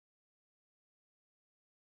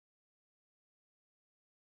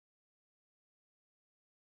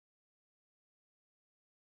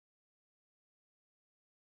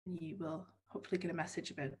you will hopefully get a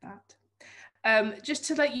message about that. Just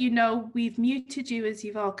to let you know, we've muted you as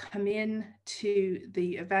you've all come in to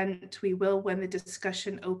the event. We will, when the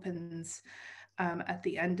discussion opens at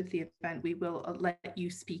the end of the event, we will let you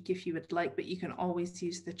speak if you would like, but you can always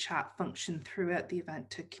use the chat function throughout the event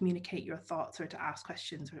to communicate your thoughts or to ask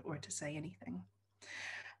questions or to say anything.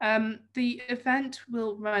 The event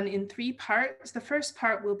will run in 3 parts. The first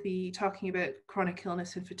part will be talking about chronic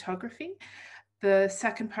illness and photography. The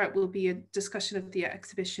second part will be a discussion of the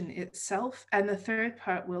exhibition itself. And the third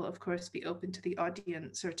part will, of course, be open to the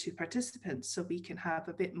audience or to participants, so we can have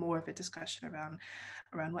a bit more of a discussion around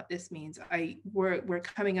what this means. We're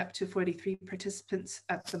coming up to 43 participants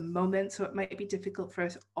at the moment, so it might be difficult for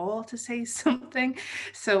us all to say something.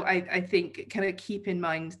 So I think kind of keep in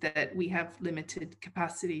mind that we have limited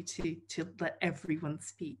capacity to let everyone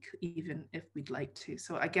speak, even if we'd like to.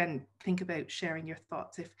 So again, think about sharing your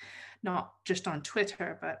thoughts, if not just on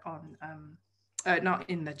Twitter, but on not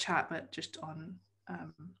in the chat, but just on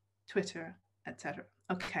Twitter, etc.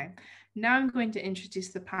 Okay, now I'm going to introduce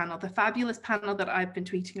the panel, the fabulous panel that I've been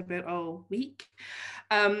tweeting about all week.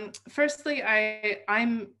 Firstly,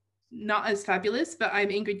 I'm not as fabulous, but I'm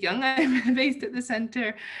Ingrid Young. I'm based at the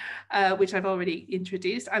Centre, which I've already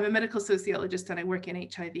introduced. I'm a medical sociologist and I work in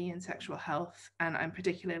HIV and sexual health, and I'm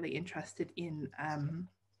particularly interested in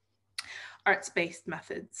arts-based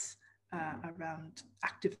methods around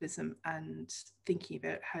activism and thinking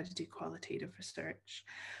about how to do qualitative research.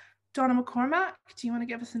 Donna McCormack, do you want to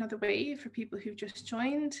give us another wave for people who've just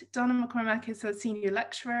joined? Donna McCormack is a senior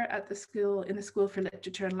lecturer at the school, in the School for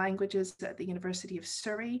Literature and Languages at the University of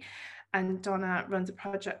Surrey. And Donna runs a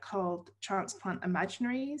project called Transplant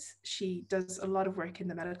Imaginaries. She does a lot of work in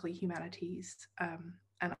the medical humanities,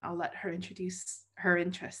 and I'll let her introduce her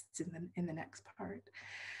interests in the next part.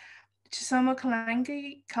 Chisomo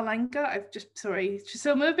Kalinga,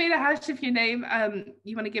 Chisomo, beta hash of your name.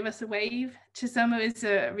 You want to give us a wave? Chisomo is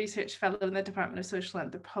a research fellow in the Department of Social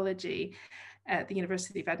Anthropology at the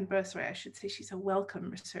University of Edinburgh. Sorry, I should say she's a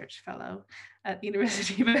Wellcome research fellow at the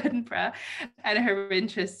University of Edinburgh. And her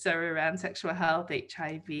interests are around sexual health,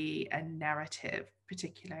 HIV, and narrative,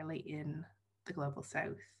 particularly in the Global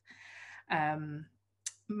South.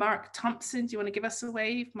 Mark Thompson, do you want to give us a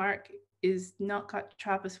wave? Mark is not got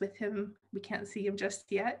Travis with him. We can't see him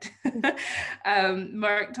just yet.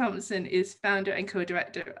 Mark Thompson is founder and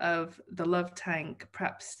co-director of the Love Tank,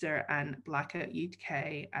 Prepster and Blackout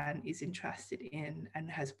UK, and is interested in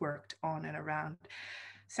and has worked on and around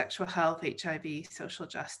sexual health, HIV, social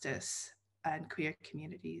justice, and queer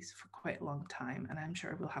communities for quite a long time. And I'm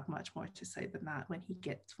sure we'll have much more to say than that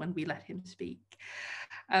when we let him speak.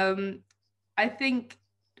 I think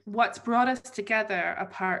what's brought us together,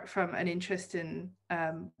 apart from an interest in,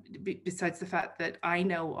 besides the fact that I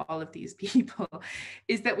know all of these people,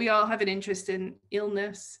 is that we all have an interest in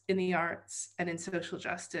illness, in the arts, and in social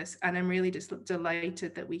justice. And I'm really just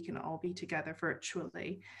delighted that we can all be together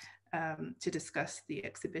virtually to discuss the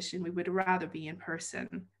exhibition. We would rather be in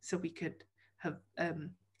person so we could have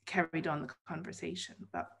carried on the conversation,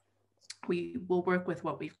 but we will work with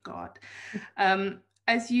what we've got.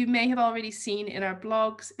 As you may have already seen in our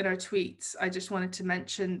blogs, in our tweets, I just wanted to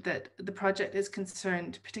mention that the project is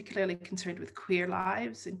particularly concerned with queer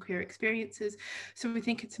lives and queer experiences. So we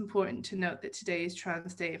think it's important to note that today is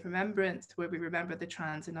Trans Day of Remembrance, where we remember the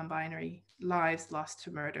trans and non-binary lives lost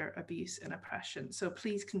to murder, abuse, and oppression. So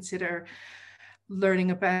please consider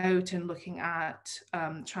learning about and looking at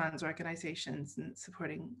trans organizations and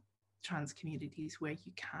supporting trans communities where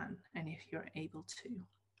you can and if you're able to.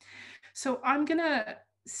 So I'm going to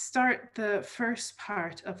start the first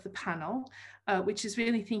part of the panel, which is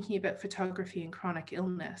really thinking about photography and chronic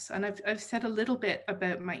illness. And I've said a little bit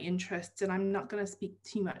about my interests, and I'm not going to speak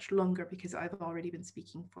too much longer because I've already been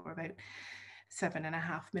speaking for about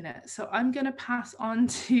 7.5 minutes. So I'm going to pass on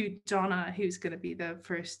to Donna, who's going to be the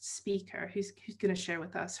first speaker, who's going to share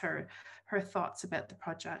with us her thoughts about the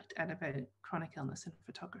project and about chronic illness and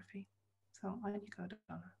photography. So on you go,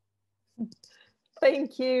 Donna.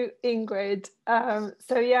 Thank you, Ingrid.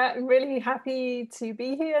 So yeah, I'm really happy to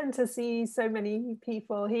be here and to see so many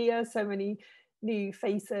people here, so many new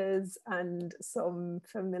faces and some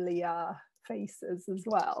familiar faces as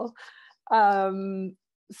well.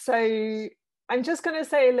 So I'm just going to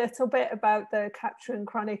say a little bit about the Capturing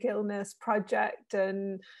Chronic Illness project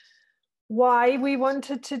and why we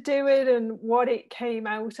wanted to do it and what it came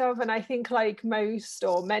out of. And I think like most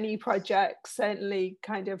or many projects, certainly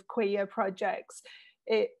kind of queer projects,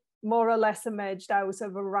 it more or less emerged out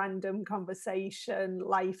of a random conversation,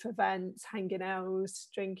 life events, hanging out,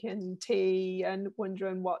 drinking tea and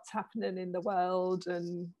wondering what's happening in the world.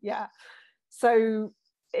 And yeah, so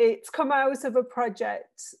it's come out of a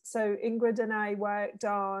project. So Ingrid and I worked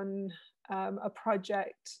on a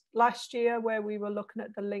project last year where we were looking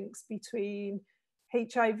at the links between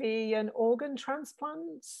HIV and organ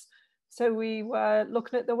transplants. So we were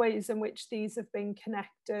looking at the ways in which these have been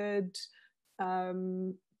connected,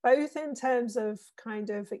 both in terms of kind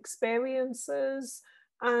of experiences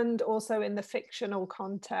and also in the fictional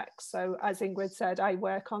context. So as Ingrid said, I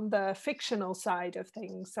work on the fictional side of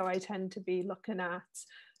things. So I tend to be looking at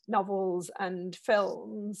novels and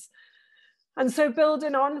films. And so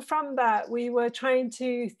building on from that, we were trying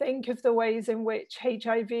to think of the ways in which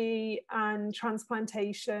HIV and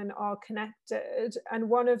transplantation are connected. And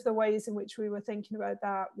one of the ways in which we were thinking about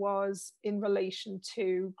that was in relation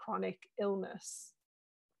to chronic illness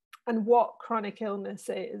and what chronic illness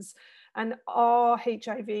is. And are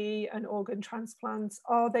HIV and organ transplants,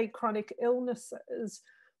 are they chronic illnesses?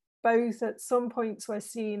 Both at some points were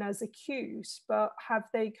seen as acute, but have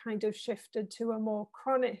they kind of shifted to a more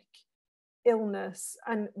chronic illness?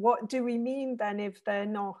 And what do we mean then if they're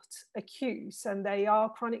not acute and they are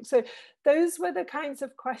chronic? So those were the kinds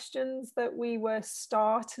of questions that we were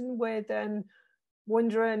starting with, and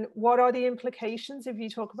wondering what are the implications if you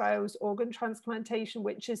talk about organ transplantation,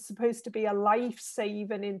 which is supposed to be a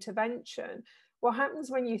life-saving intervention. What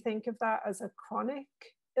happens when you think of that as a chronic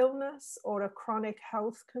illness or a chronic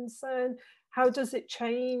health concern? How does it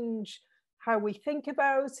change how we think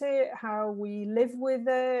about it, how we live with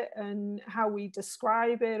it, and how we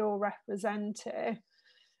describe it or represent it?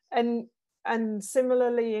 And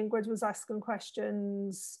similarly, Ingrid was asking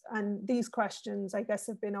questions, and these questions, I guess,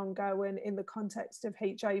 have been ongoing in the context of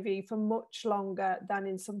HIV for much longer than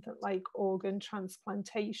in something like organ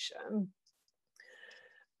transplantation.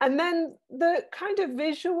 And then the kind of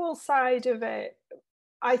visual side of it,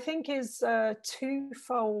 I think, is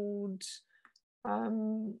twofold.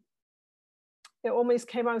 It almost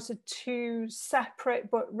came out of two separate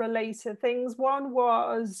but related things. One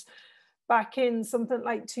was back in something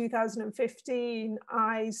like 2015,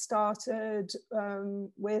 I started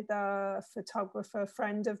with a photographer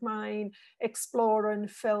friend of mine exploring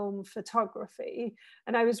film photography.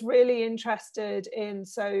 And I was really interested in,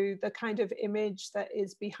 so the kind of image that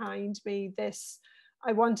is behind me, this,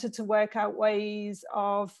 I wanted to work out ways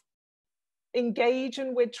of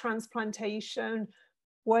engaging with transplantation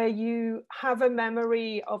where you have a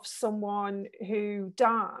memory of someone who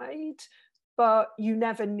died, but you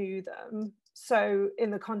never knew them. So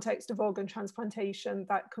in the context of organ transplantation,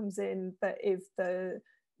 that comes in that if the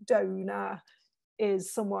donor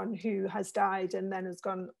is someone who has died and then has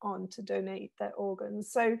gone on to donate their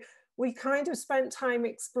organs. So we kind of spent time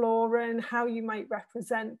exploring how you might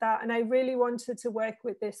represent that. And I really wanted to work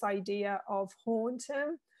with this idea of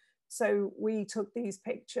haunting. So we took these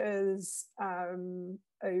pictures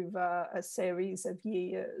over a series of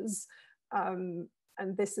years.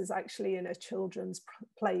 And this is actually in a children's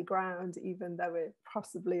playground, even though it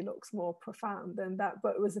possibly looks more profound than that,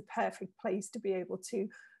 but it was a perfect place to be able to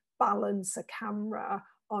balance a camera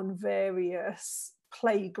on various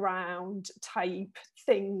playground type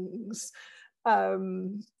things. So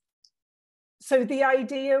the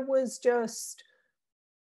idea was just,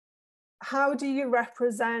 how do you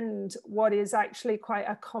represent what is actually quite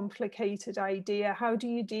a complicated idea? How do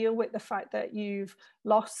you deal with the fact that you've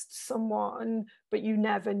lost someone, but you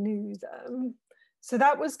never knew them? So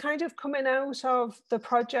that was kind of coming out of the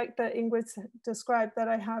project that Ingrid described that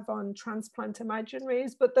I have on Transplant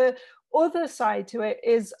Imaginaries. But the other side to it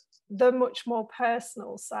is the much more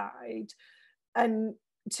personal side. And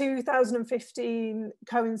 2015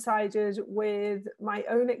 coincided with my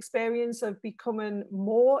own experience of becoming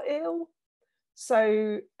more ill.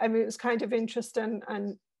 So, I mean, it was kind of interesting,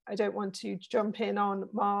 and I don't want to jump in on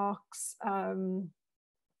Mark's,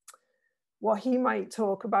 what he might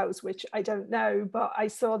talk about, which I don't know, but I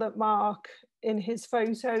saw that Mark in his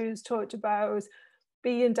photos talked about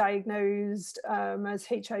being diagnosed as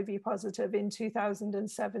HIV positive in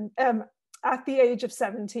 2007, at the age of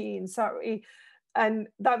 17, sorry. And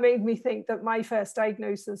that made me think that my first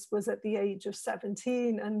diagnosis was at the age of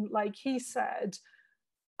 17. And like he said,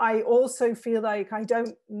 I also feel like I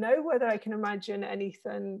don't know whether I can imagine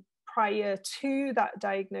anything prior to that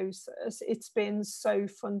diagnosis. It's been so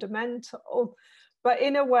fundamental. But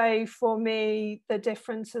in a way, for me, the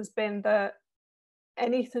difference has been that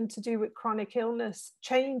anything to do with chronic illness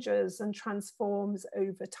changes and transforms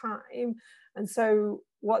over time. And so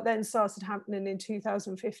what then started happening in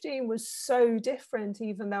 2015 was so different,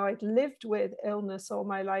 even though I'd lived with illness all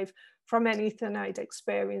my life, from anything I'd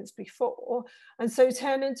experienced before. And so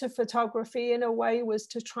turning to photography in a way was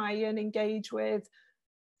to try and engage with,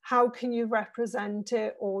 how can you represent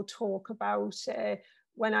it or talk about it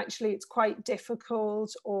when actually it's quite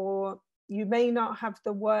difficult, or you may not have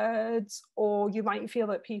the words, or you might feel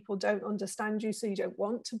that people don't understand you, so you don't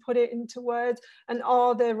want to put it into words? And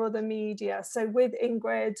are there other media? So with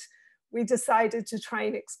Ingrid, we decided to try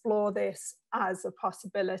and explore this as a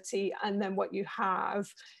possibility. And then what you have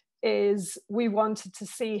is, we wanted to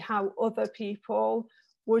see how other people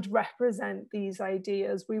would represent these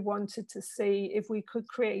ideas. We wanted to see if we could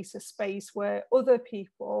create a space where other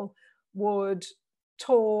people would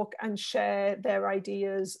talk and share their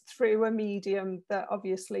ideas through a medium that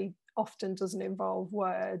obviously often doesn't involve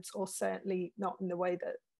words, or certainly not in the way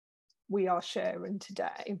that we are sharing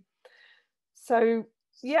today. So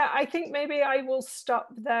yeah, I think maybe I will stop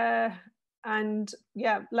there and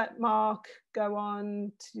yeah, let Mark go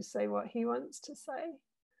on to say what he wants to say.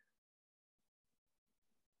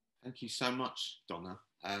 Thank you so much, Donna.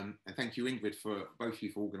 And thank you, Ingrid, for both of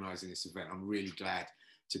you for organising this event. I'm really glad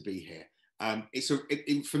to be here.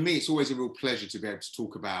 For me, it's always a real pleasure to be able to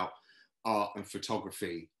talk about art and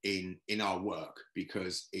photography in our work,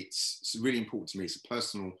 because it's really important to me. It's a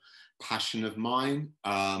personal passion of mine.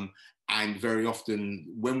 And very often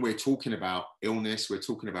when we're talking about illness, we're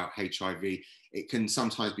talking about HIV, it can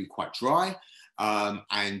sometimes be quite dry.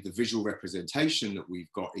 And the visual representation that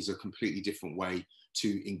we've got is a completely different way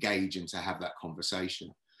to engage and to have that conversation.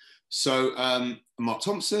 So Mark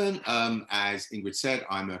Thompson, as Ingrid said,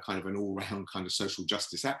 I'm a kind of an all-round kind of social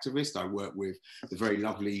justice activist. I work with the very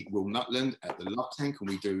lovely Will Nutland at the Love Tank, and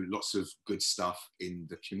we do lots of good stuff in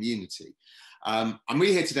the community. I'm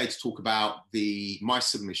really here today to talk about my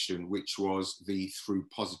submission, which was the Through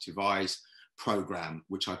Positive Eyes program,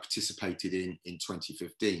 which I participated in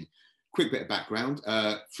 2015. Quick bit of background,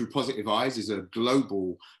 Through Positive Eyes is a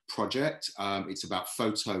global project. It's about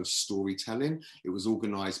photo storytelling. It was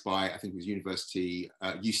organised by, I think it was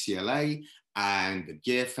UCLA and the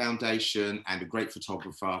Gear Foundation, and a great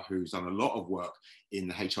photographer who's done a lot of work in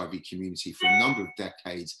the HIV community for a number of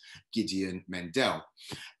decades, Gideon Mendel.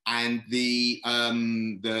 And the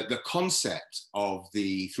concept of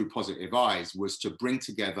the Through Positive Eyes was to bring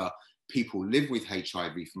together people who live with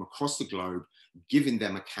HIV from across the globe, giving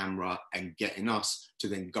them a camera and getting us to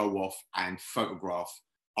then go off and photograph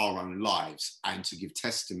our own lives and to give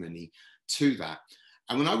testimony to that.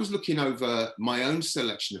 And when I was looking over my own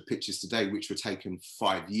selection of pictures today, which were taken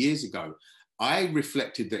 5 years ago, I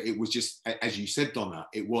reflected that it was just, as you said, Donna,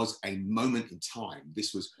 it was a moment in time.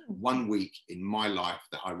 This was 1 week in my life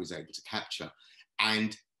that I was able to capture.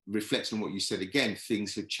 And reflecting on what you said again,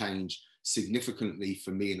 things have changed significantly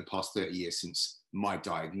for me in the past 30 years since my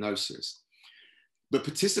diagnosis. But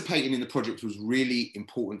participating in the project was really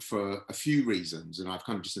important for a few reasons, and I've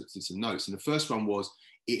kind of just looked at some notes. And the first one was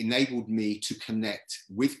it enabled me to connect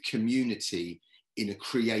with community in a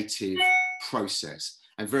creative process.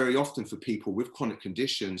 And very often for people with chronic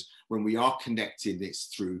conditions, when we are connecting, it's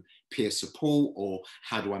through peer support, or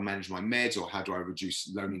how do I manage my meds, or how do I reduce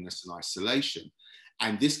loneliness and isolation.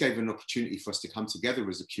 And this gave an opportunity for us to come together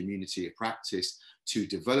as a community of practice to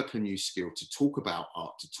develop a new skill, to talk about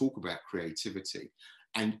art, to talk about creativity,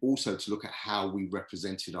 and also to look at how we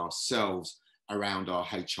represented ourselves around our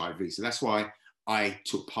HIV. So that's why I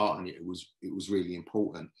took part in it. It was really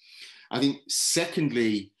important. I think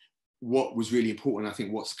secondly, what was really important, I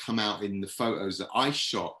think what's come out in the photos that I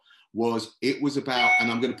shot, was it was about, and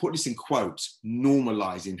I'm going to put this in quotes,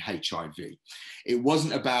 normalizing HIV. It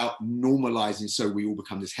wasn't about normalizing so we all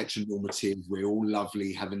become this heteronormative, we're all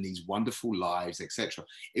lovely, having these wonderful lives, etc.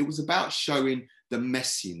 It was about showing the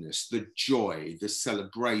messiness, the joy, the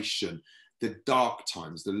celebration, the dark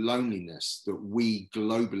times, the loneliness that we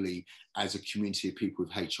globally as a community of people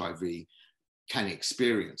with HIV can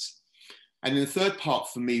experience. And then the third part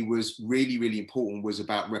for me was really, really important, was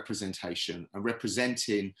about representation and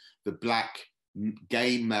representing the Black,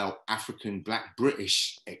 gay, male, African, Black,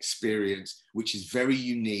 British experience, which is very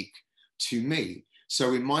unique to me.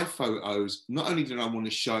 So in my photos, not only did I want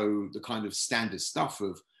to show the kind of standard stuff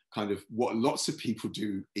of kind of what lots of people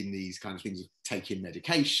do in these kind of things of taking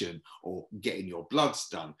medication or getting your bloods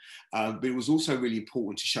done, but it was also really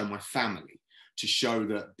important to show my family, to show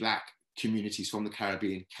that Black communities from the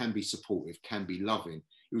Caribbean can be supportive, can be loving.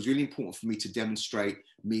 It was really important for me to demonstrate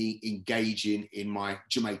me engaging in my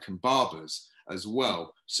Jamaican barbers as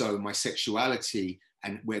well. So my sexuality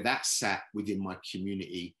and where that sat within my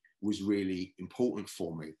community was really important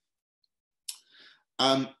for me.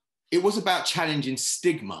 It was about challenging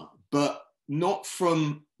stigma, but not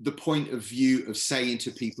from the point of view of saying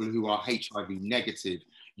to people who are HIV negative,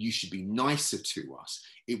 you should be nicer to us.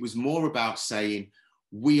 It was more about saying,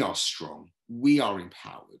 we are strong, we are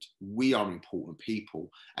empowered, we are important people.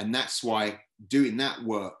 And that's why doing that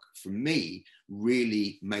work for me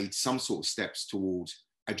really made some sort of steps towards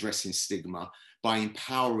addressing stigma by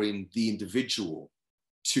empowering the individual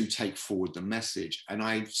to take forward the message. And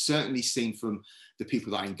I've certainly seen from the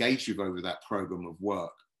people that I engaged with over that program of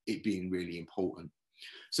work, it being really important.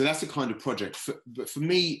 So that's the kind of project. But for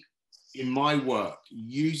me, in my work,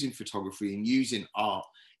 using photography and using art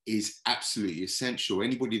is absolutely essential.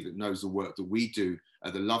 Anybody that knows the work that we do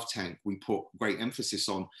at the Love Tank, we put great emphasis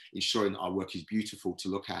on ensuring that our work is beautiful to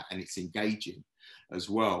look at and it's engaging as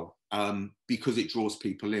well, because it draws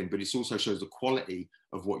people in, but it also shows the quality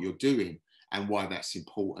of what you're doing and why that's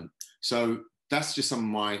important. So that's just some of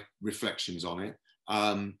my reflections on it.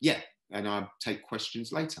 Yeah, and I'll take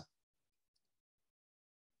questions later.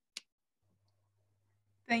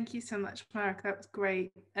 Thank you so much, Mark. That was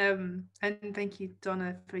great. And thank you,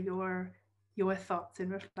 Donna, for your thoughts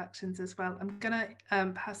and reflections as well. I'm gonna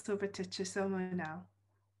pass over to Chisomo now,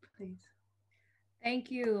 please.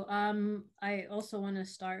 Thank you. I also want to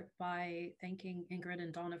start by thanking Ingrid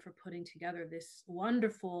and Donna for putting together this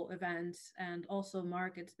wonderful event. And also,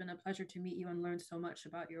 Mark, it's been a pleasure to meet you and learn so much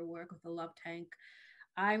about your work with the Love Tank.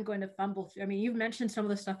 I'm going to fumble through. I mean, you've mentioned some of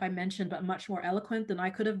the stuff I mentioned, but much more eloquent than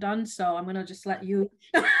I could have done. So I'm going to just let you,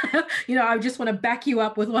 I just want to back you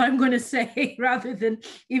up with what I'm going to say rather than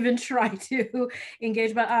even try to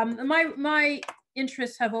engage. But my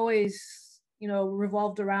interests have always,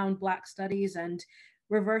 revolved around Black studies and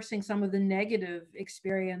reversing some of the negative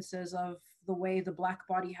experiences of the way the Black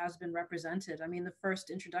body has been represented. I mean, the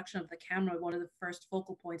first introduction of the camera, one of the first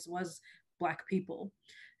focal points was Black people,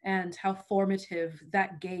 and how formative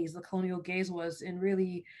that gaze, the colonial gaze, was in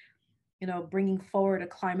really, bringing forward a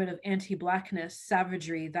climate of anti-Blackness,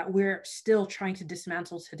 savagery that we're still trying to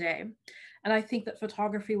dismantle today. And I think that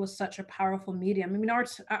photography was such a powerful medium. I mean,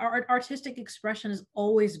 artistic expression has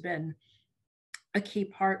always been a key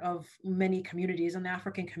part of many communities, and the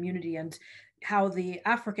African community, and how the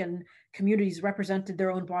African communities represented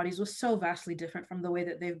their own bodies was so vastly different from the way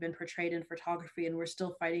that they've been portrayed in photography, and we're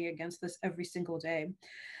still fighting against this every single day.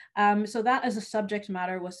 So that as a subject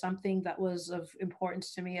matter was something that was of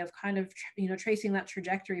importance to me, of kind of, tracing that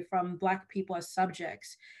trajectory from Black people as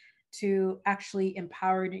subjects to actually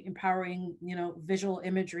empowering, visual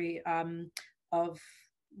imagery of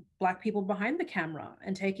Black people behind the camera,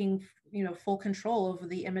 and taking, full control over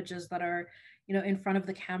the images that are, in front of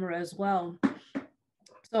the camera as well.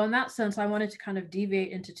 So in that sense, I wanted to kind of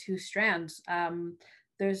deviate into two strands.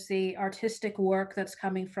 There's the artistic work that's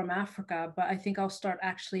coming from Africa, but I think I'll start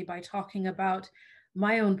actually by talking about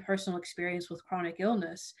my own personal experience with chronic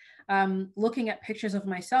illness. Looking at pictures of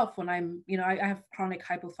myself when I'm, I have chronic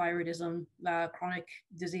hypothyroidism, chronic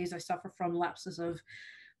disease. I suffer from lapses of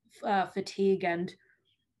fatigue, and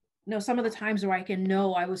some of the times where I can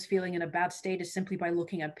know I was feeling in a bad state is simply by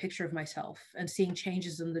looking at a picture of myself and seeing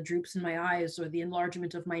changes in the droops in my eyes or the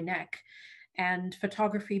enlargement of my neck. And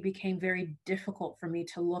photography became very difficult for me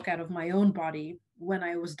to look at of my own body when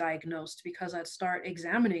I was diagnosed, because I'd start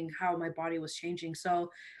examining how my body was changing. So,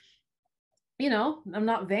 I'm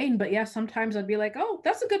not vain, but yeah, sometimes I'd be like, oh,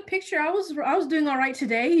 that's a good picture. I was doing all right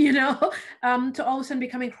today, to all of a sudden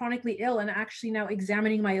becoming chronically ill and actually now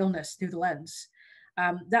examining my illness through the lens.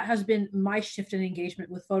 That has been my shift in engagement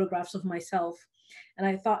with photographs of myself. And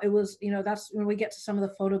I thought it was, that's when we get to some of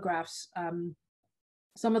the photographs,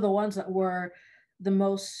 some of the ones that were the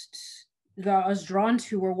most, that I was drawn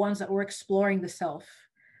to were ones that were exploring the self,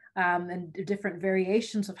 and different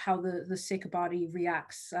variations of how the sick body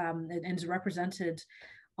reacts, and is represented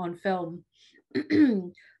on film.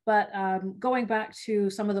 But going back to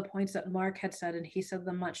some of the points that Mark had said, and he said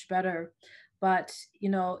them much better, but,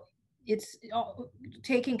 it's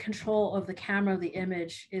taking control of the camera, the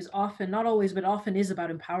image is often, not always, but often is about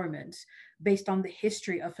empowerment based on the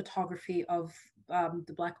history of photography of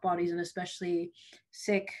the Black bodies, and especially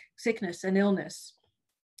sickness and illness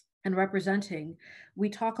and representing. We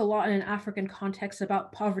talk a lot in an African context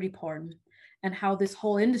about poverty porn, and how this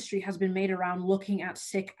whole industry has been made around looking at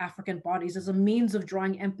sick African bodies as a means of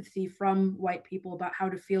drawing empathy from white people about how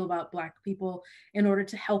to feel about Black people in order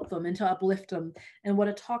to help them and to uplift them, and what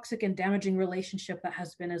a toxic and damaging relationship that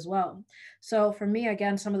has been as well. So for me,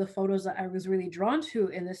 again, some of the photos that I was really drawn to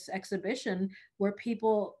in this exhibition were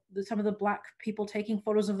some of the Black people taking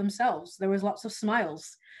photos of themselves. There was lots of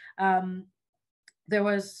smiles. There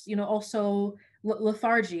was, also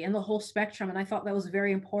lethargy and the whole spectrum. And I thought that was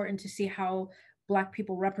very important to see how Black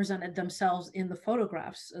people represented themselves in the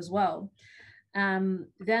photographs as well.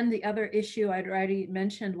 Then the other issue I'd already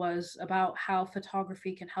mentioned was about how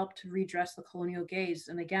photography can help to redress the colonial gaze.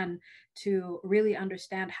 And again, to really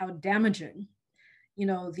understand how damaging, you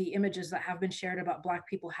know, the images that have been shared about Black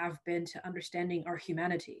people have been to understanding our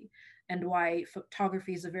humanity, and why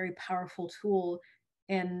photography is a very powerful tool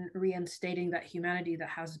in reinstating that humanity that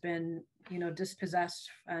has been, you know, dispossessed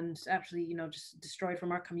and actually, you know, just destroyed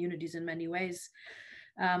from our communities in many ways.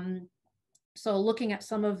 So looking at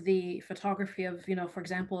some of the photography of, you know, for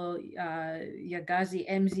example, Yagazi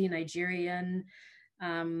Emzi, Nigerian,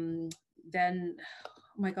 then,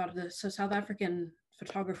 oh my God, the South African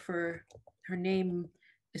photographer, her name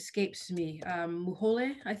escapes me,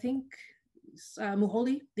 Muhole, I think,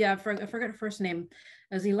 Muholi, yeah, I forgot her first name,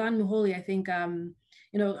 Zilan Muholi, I think,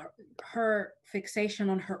 you know, her fixation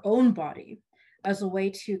on her own body as a way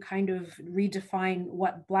to kind of redefine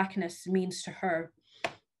what Blackness means to her.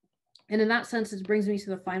 And in that sense, it brings me to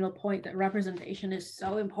the final point that representation is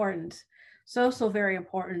so important, so very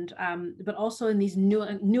important, but also in these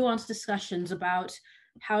nuanced discussions about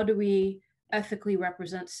how do we ethically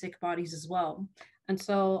represent sick bodies as well. And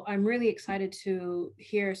so I'm really excited to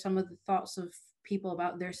hear some of the thoughts of people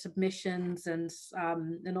about their submissions, and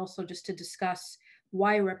also just to discuss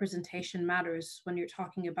why representation matters when you're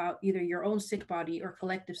talking about either your own sick body or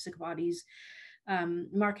collective sick bodies.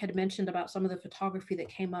 Mark had mentioned about some of the photography that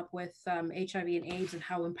came up with HIV and AIDS and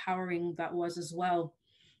how empowering that was as well,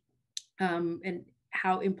 and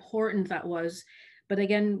how important that was. But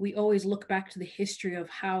again, we always look back to the history of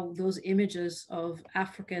how those images of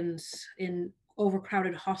Africans in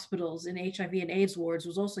overcrowded hospitals in HIV and AIDS wards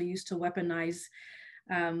was also used to weaponize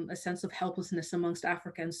a sense of helplessness amongst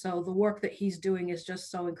Africans. So the work that he's doing is just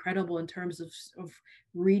so incredible in terms of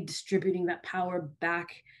redistributing that power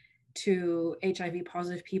back to HIV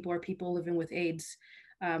positive people or people living with AIDS,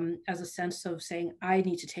 as a sense of saying, I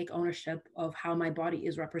need to take ownership of how my body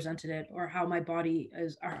is represented, or how my body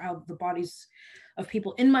is, or how the bodies of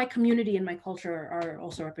people in my community and my culture are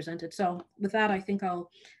also represented. So with that, I think I'll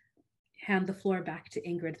hand the floor back to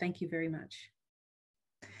Ingrid. Thank you very much.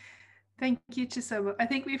 Thank you, Chisomo. I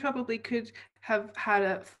think we probably could have had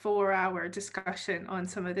a 4-hour discussion on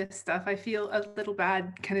some of this stuff. I feel a little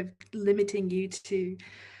bad kind of limiting you to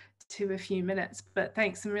a few minutes, but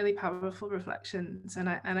thanks, some really powerful reflections. And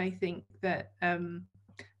I think that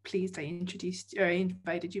pleased I introduced or I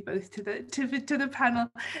invited you both to the panel.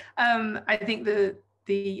 I think the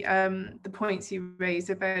points you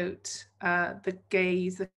raised about the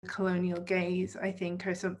gaze, the colonial gaze, I think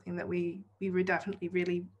are something that we were definitely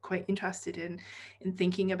really quite interested in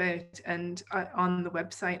thinking about. And on the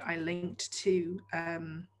website, I linked to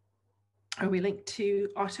we linked to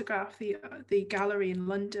Autograph, the gallery in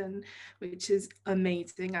London, which is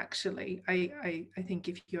amazing, actually. I think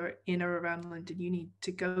if you're in or around London, you need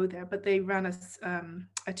to go there. But they ran a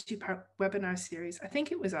 2-part webinar series. I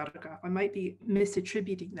think it was Autograph. I might be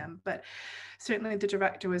misattributing them, but certainly the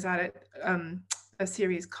director was at it, a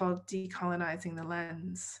series called Decolonizing the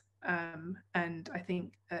Lens. And I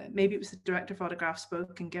think maybe it was the director of Autograph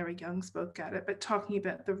spoke and Gary Young spoke at it, but talking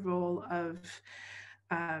about the role of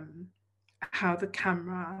how the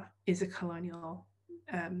camera is a colonial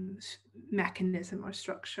mechanism or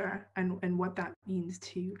structure, and what that means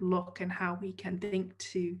to look, and how we can think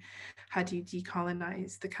to how do you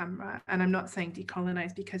decolonize the camera. And I'm not saying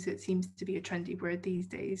decolonize because it seems to be a trendy word these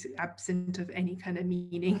days, absent of any kind of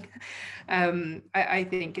meaning. I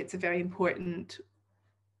think it's a very important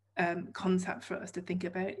concept for us to think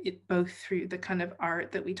about it, both through the kind of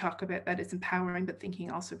art that we talk about that is empowering, but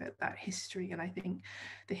thinking also about that history. And I think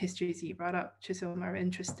the histories you brought up, Chisomo, are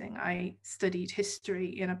interesting. I studied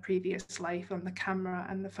history in a previous life on the camera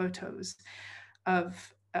and the photos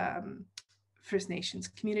of First Nations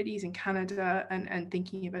communities in Canada, and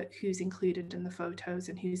thinking about who's included in the photos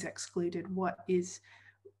and who's excluded. What is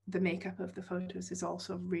the makeup of the photos is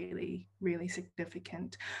also really, really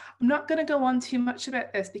significant. I'm not going to go on too much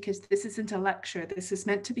about this because this isn't a lecture. This is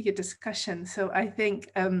meant to be a discussion. So I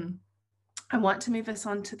think I want to move us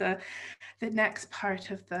on to the next part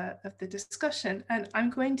of the discussion, and I'm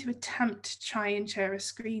going to attempt to try and share a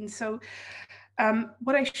screen. So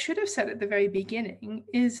what I should have said at the very beginning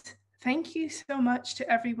is thank you so much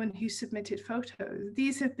to everyone who submitted photos.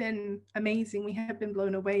 These have been amazing. We have been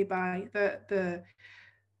blown away by the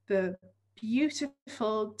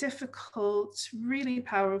beautiful, difficult, really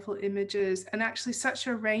powerful images, and actually such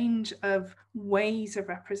a range of ways of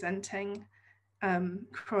representing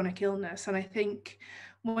chronic illness. And I think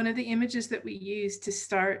one of the images that we used to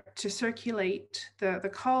start to circulate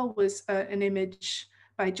the call was an image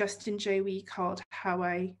by Justin J. Wee called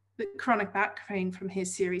the Chronic Back Pain, from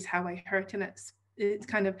his series How I Hurt, and it's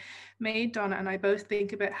kind of made Donna and I both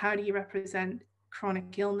think about how do you represent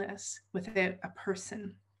chronic illness without a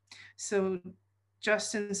person. So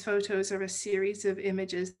Justin's photos are a series of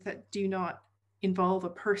images that do not involve a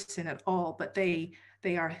person at all, but they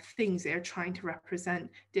are things. They're trying to represent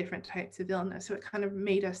different types of illness. So it kind of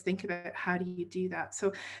made us think about how do you do that.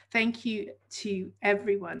 So thank you to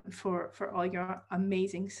everyone for all your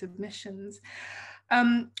amazing submissions.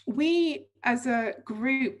 We as a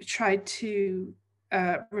group tried to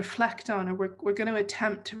reflect on, or we're going to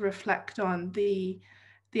attempt to reflect on the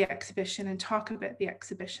exhibition and talk about the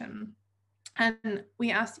exhibition. And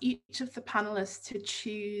we asked each of the panelists to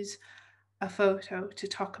choose a photo to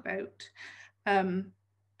talk about. And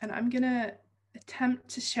I'm going to attempt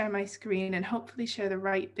to share my screen and hopefully share the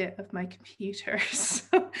right bit of my computer.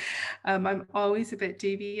 So, I'm always a bit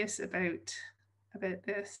dubious about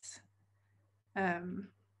this.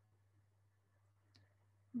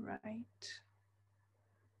 Right.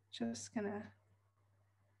 Just gonna,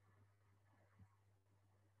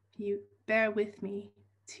 if you bear with me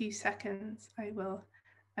 2 seconds, I will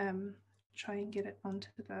try and get it onto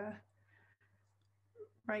the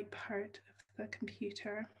right part of the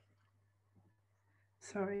computer.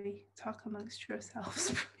 Sorry, talk amongst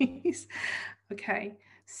yourselves, please. Okay,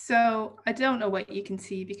 so I don't know what you can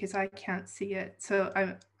see because I can't see it. So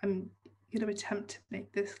I'm going to attempt to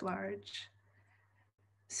make this large.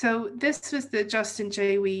 So this was the Justin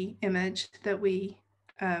J. Wee image that we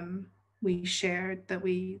shared,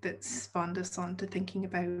 that spawned us on to thinking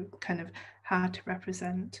about kind of how to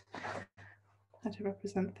represent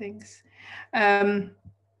things.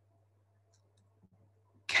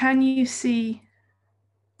 Can you see?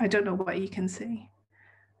 I don't know what you can see,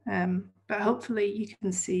 but hopefully you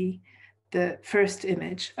can see the first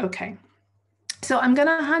image. Okay, so I'm going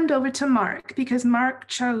to hand over to Mark because Mark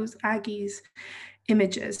chose Aggie's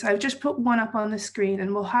images. I've just put one up on the screen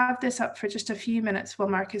and we'll have this up for just a few minutes while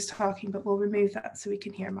Mark is talking, but we'll remove that so we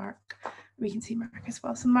can hear Mark. We can see Mark as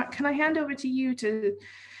well. So Mark, can I hand over to you to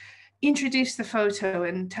introduce the photo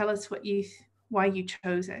and tell us why you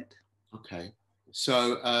chose it? Okay.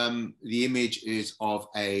 So the image is of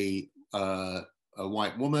a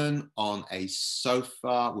white woman on a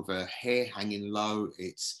sofa with her hair hanging low.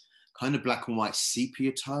 It's kind of black and white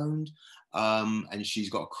sepia toned. And she's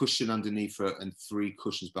got a cushion underneath her and 3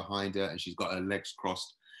 cushions behind her, and she's got her legs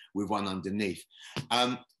crossed with one underneath.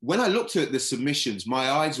 When I looked at the submissions,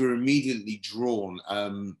 my eyes were immediately drawn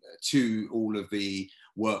to all of the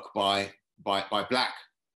work by black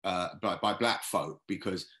folk,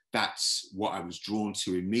 because that's what I was drawn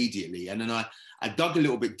to immediately. And then I dug a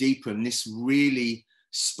little bit deeper, and this really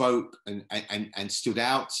spoke and stood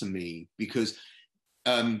out to me because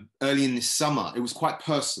early in this summer, it was quite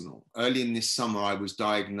personal. Early in this summer, I was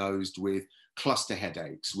diagnosed with cluster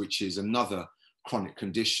headaches, which is another chronic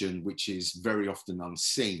condition, which is very often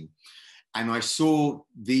unseen. And I saw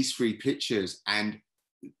these 3 pictures and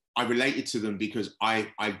I related to them because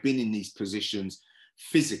I've been in these positions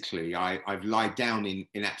physically. I've lied down in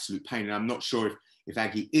absolute pain. And I'm not sure if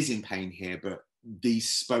Aggie is in pain here, but these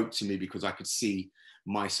spoke to me because I could see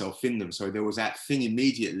myself in them. So there was that thing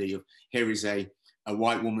immediately of, here is a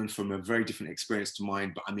white woman from a very different experience to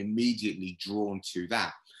mine, but I'm immediately drawn to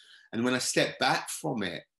that. And when I stepped back from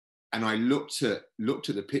it and I looked at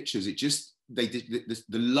the pictures, it just, the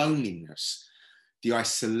loneliness, the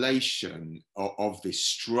isolation of this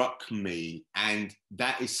struck me. And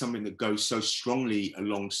that is something that goes so strongly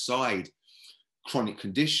alongside chronic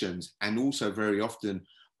conditions. And also very often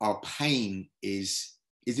our pain is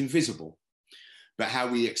invisible. But how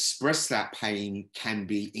we express that pain can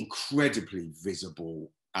be incredibly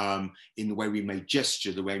visible in the way we may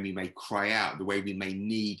gesture, the way we may cry out, the way we may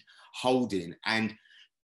need holding. And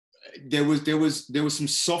there was some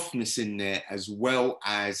softness in there, as well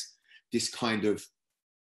as this kind of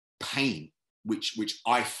pain, which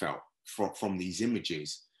I felt from these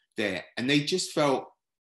images there. And they just felt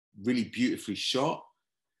really beautifully shot.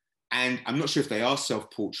 And I'm not sure if they are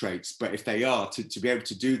self-portraits, but if they are, to be able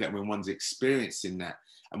to do that when one's experiencing that.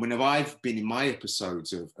 And whenever I've been in my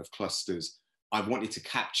episodes of clusters, I've wanted to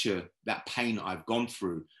capture that pain that I've gone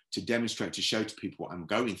through to demonstrate, to show to people what I'm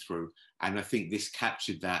going through. And I think this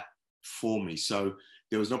captured that for me. So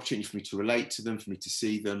there was an opportunity for me to relate to them, for me to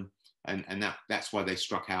see them. And that's why they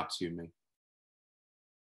struck out to me.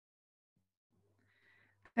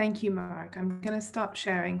 Thank you, Mark. I'm going to stop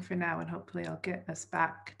sharing for now and hopefully I'll get us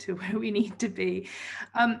back to where we need to be.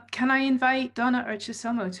 Can I invite Donna or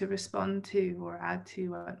Chisomo to respond to or add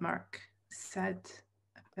to what Mark said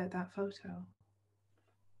about that photo?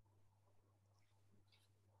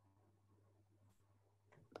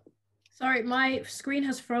 Sorry, my screen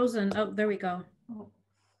has frozen. Oh, there we go. Oh.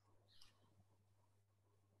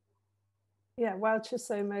 Yeah, while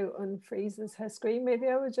Chisomo unfreezes her screen, maybe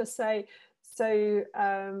I would just say, so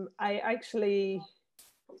I actually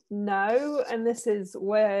know, and this is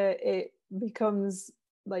where it becomes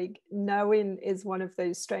like knowing is one of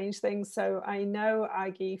those strange things. So I know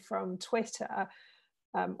Aggie from Twitter,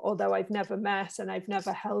 although I've never met and I've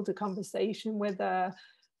never held a conversation with her.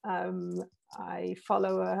 I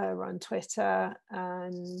follow her on Twitter,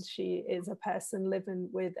 and she is a person living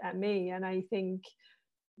with ME. And I think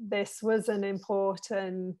this was an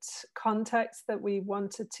important context that we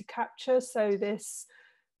wanted to capture. So this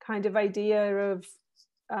kind of idea of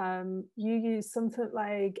you use something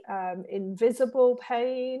like invisible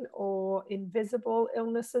pain or invisible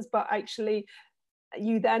illnesses, but actually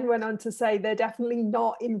you then went on to say they're definitely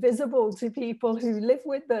not invisible to people who live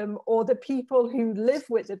with them, or the people who live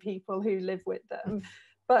with the people who live with them.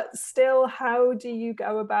 But still, how do you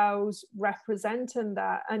go about representing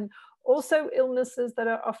that? And also illnesses that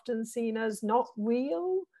are often seen as not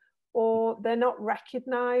real, or they're not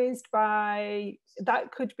recognized by,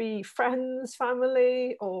 that could be friends,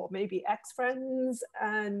 family, or maybe ex-friends,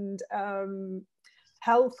 and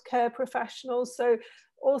healthcare professionals. So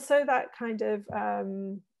also that kind of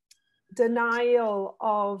denial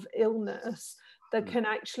of illness that can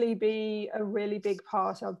actually be a really big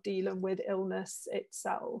part of dealing with illness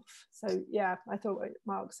itself. So yeah, I thought what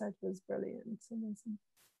Mark said was brilliant. Amazing.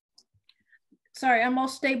 Sorry, I'm all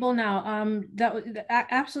stable now.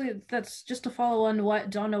 Absolutely, that's just to follow on what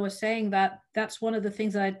Donna was saying, that's one of the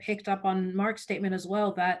things that I picked up on Mark's statement as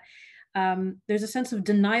well, that there's a sense of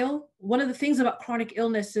denial. One of the things about chronic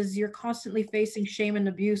illness is you're constantly facing shame and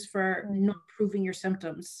abuse for not proving your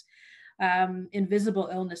symptoms, invisible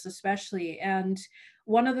illness especially. And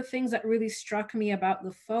one of the things that really struck me about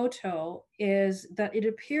the photo is that it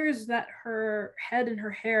appears that her head and her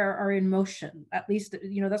hair are in motion. At least,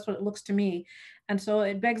 that's what it looks to me. And so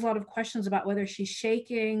it begs a lot of questions about whether she's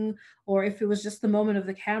shaking or if it was just the moment of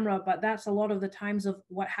the camera. But that's a lot of the times of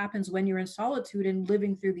what happens when you're in solitude and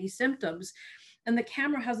living through these symptoms. And the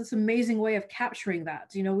camera has this amazing way of capturing that.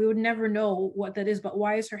 We would never know what that is, but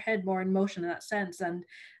why is her head more in motion in that sense? And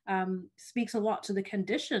speaks a lot to the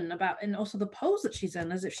condition about, and also the pose that she's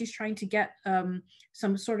in, as if she's trying to get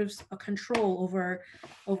some sort of a control over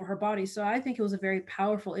her body. So I think it was a very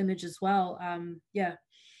powerful image as well. Yeah.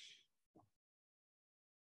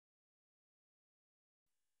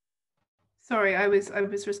 Sorry, I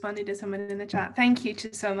was responding to someone in the chat. Thank you,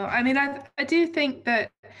 Chisomo. I mean, I do think that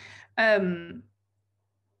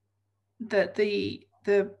that the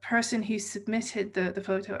person who submitted the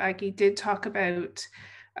photo, Aggie, did talk about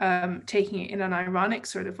taking it in an ironic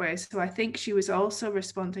sort of way. So I think she was also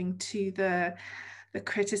responding to the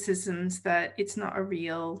criticisms that it's not a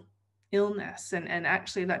real illness, and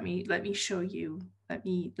actually let me show you, let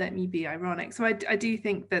me be ironic. So I do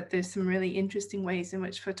think that there's some really interesting ways in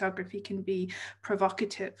which photography can be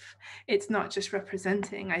provocative. It's not just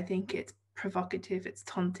representing. I think it's provocative, it's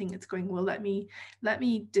taunting, it's going, well, let me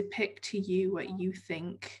depict to you what you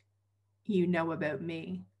think you know about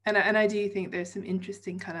me. And I do think there's some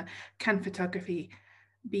interesting kind of, can photography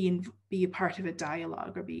be a part of a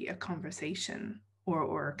dialogue or be a conversation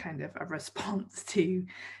or kind of a response to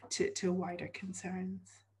wider concerns.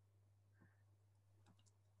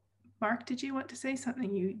 Mark, did you want to say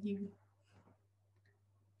something? You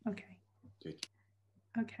okay.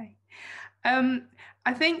 Okay.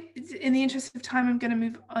 I think in the interest of time, I'm going to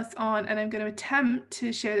move us on, and I'm going to attempt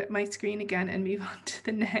to share my screen again and move on to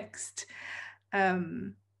the next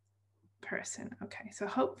person. Okay, so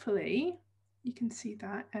hopefully you can see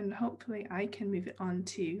that, and hopefully I can move it on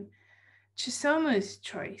to Chisomo's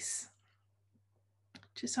choice.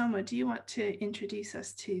 Chisomo, do you want to introduce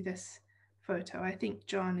us to this photo? I think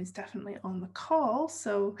John is definitely on the call,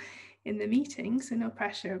 so in the meeting, so no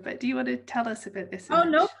pressure, but do you want to tell us about this image? Oh,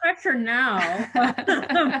 no pressure now. But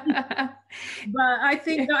I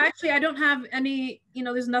think, no, actually, I don't have any,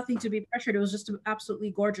 there's nothing to be pressured. It was just an absolutely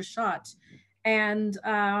gorgeous shot. And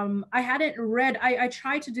I hadn't read, I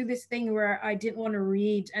tried to do this thing where I didn't want to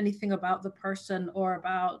read anything about the person or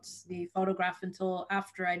about the photograph until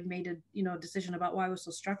after I'd made a decision about why I was so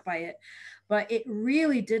struck by it. But it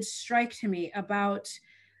really did strike to me about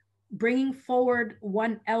bringing forward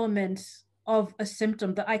one element of a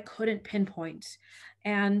symptom that I couldn't pinpoint.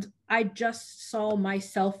 And I just saw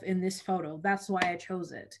myself in this photo. That's why I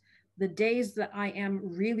chose it. The days that I am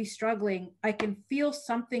really struggling, I can feel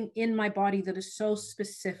something in my body that is so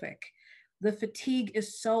specific. The fatigue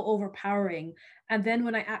is so overpowering. And then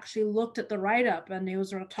when I actually looked at the write-up and it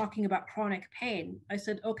was talking about chronic pain, I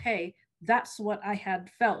said, okay, that's what I had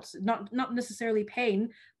felt. Not necessarily pain,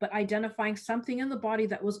 but identifying something in the body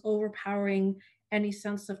that was overpowering any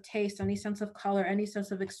sense of taste, any sense of color, any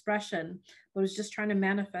sense of expression, but was just trying to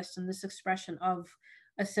manifest in this expression of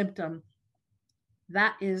a symptom.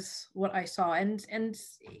 That is what I saw. And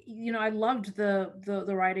you know, I loved the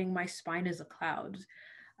writing, "My spine is a cloud."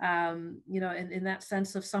 You know, in that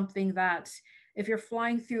sense of something that, if you're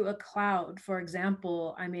flying through a cloud, for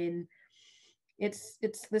example, I mean, it's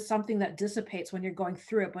this something that dissipates when you're going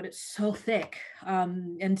through it, but it's so thick,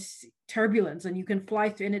 and turbulence, and you can fly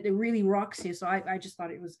through, and it really rocks you. So I just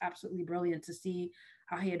thought it was absolutely brilliant to see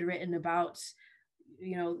how he had written about,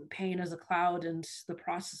 you know, pain as a cloud and the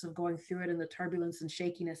process of going through it, and the turbulence and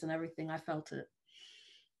shakiness and everything. I felt it.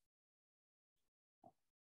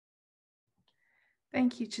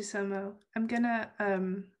 Thank you, Chisomo. I'm gonna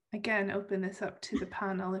again open this up to the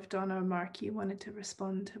panel. If Donna or Mark, you wanted to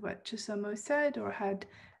respond to what Chisomo said or had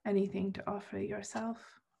anything to offer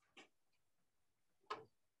yourself.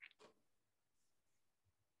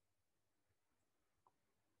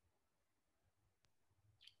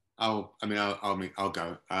 I'll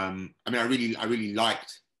go. I mean, I really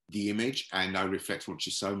liked the image, and I reflect what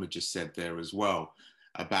Chisomo just said there as well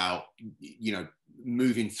about, you know,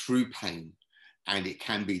 moving through pain, and it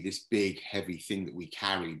can be this big, heavy thing that we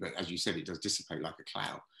carry, but as you said, it does dissipate like a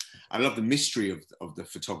cloud. I love the mystery of the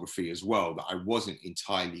photography as well, that I wasn't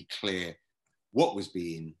entirely clear what was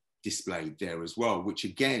being displayed there as well, which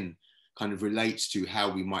again kind of relates to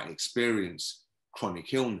how we might experience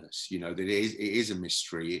chronic illness. You know, that it is a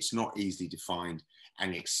mystery. It's not easily defined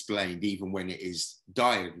and explained, even when it is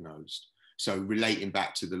diagnosed. So relating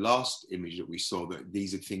back to the last image that we saw, that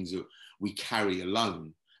these are things that we carry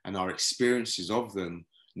alone, and our experiences of them,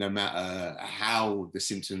 no matter how the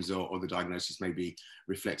symptoms or the diagnosis may be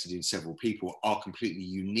reflected in several people, are completely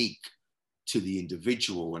unique to the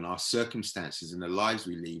individual, and our circumstances and the lives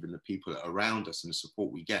we live and the people around us and the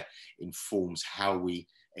support we get informs how we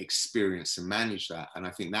experience and manage that. And I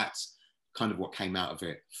think that's kind of what came out of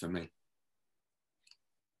it for me.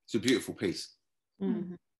 It's a beautiful piece.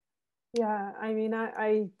 Mm-hmm. Yeah, I mean,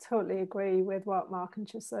 I totally agree with what Mark and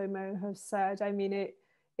Chisomo have said. I mean,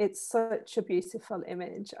 it's such a beautiful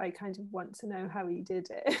image. I kind of want to know how he did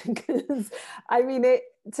it, because I mean,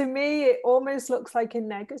 to me, it almost looks like a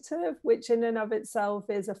negative, which in and of itself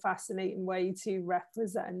is a fascinating way to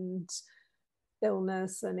represent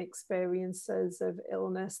illness and experiences of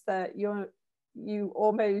illness, that you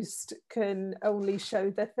almost can only show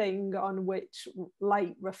the thing on which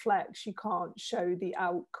light reflects. You can't show the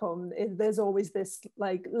outcome. There's always this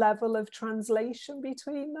like level of translation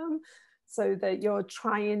between them, so that you're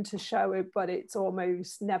trying to show it, but it's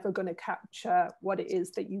almost never going to capture what it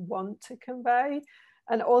is that you want to convey.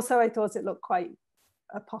 And also I thought it looked quite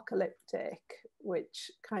apocalyptic, which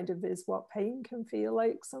kind of is what pain can feel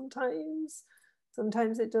like sometimes.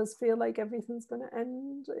 Sometimes it does feel like everything's going to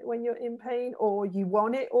end when you're in pain, or you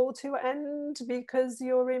want it all to end because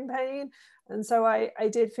you're in pain. And so I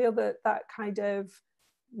did feel that kind of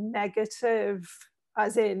negative,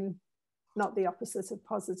 as in not the opposite of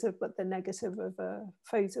positive, but the negative of a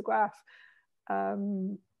photograph,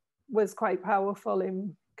 was quite powerful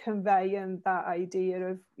in conveying that idea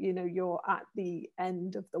of, you know, you're at the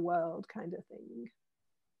end of the world kind of thing.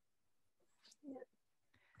 Yeah.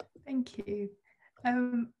 Thank you.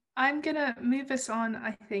 I'm going to move us on,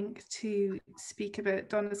 I think, to speak about,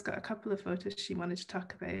 Donna's got a couple of photos she wanted to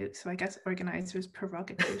talk about, so I guess organizer's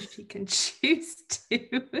prerogative, she can choose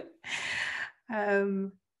to.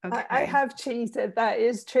 Okay. I have cheated, that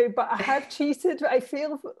is true, but I have cheated, I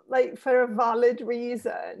feel like, for a valid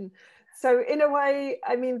reason. So in a way,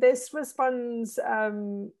 I mean, this responds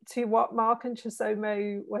to what Mark and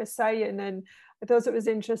Chisomo were saying, and I thought it was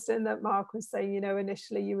interesting that Mark was saying, you know,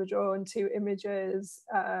 initially you were drawn to images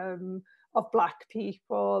of Black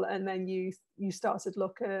people, and then you started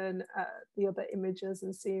looking at the other images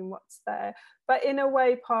and seeing what's there. But in a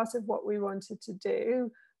way, part of what we wanted to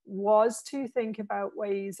do was to think about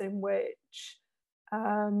ways in which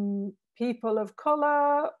people of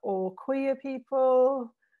colour or queer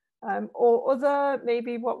people or other,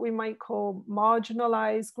 maybe what we might call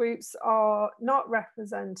marginalised groups, are not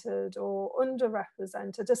represented or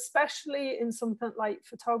underrepresented, especially in something like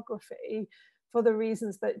photography, for the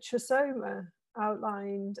reasons that Chisomo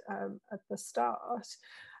outlined at the start.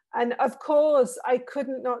 And of course, I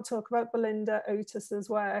couldn't not talk about Belinda Otis's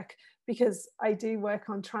work, because I do work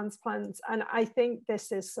on transplants, and I think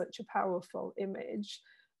this is such a powerful image.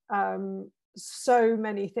 So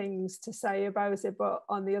many things to say about it, but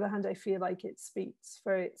on the other hand, I feel like it speaks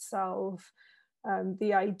for itself.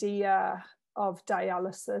 The idea of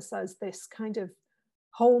dialysis as this kind of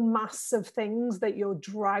whole mass of things that you're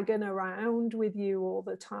dragging around with you all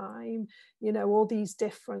the time, you know, all these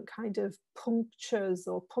different kind of punctures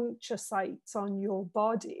or puncture sites on your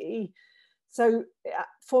body. So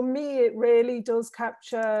for me, it really does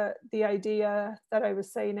capture the idea that I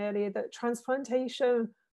was saying earlier, that transplantation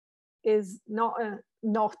is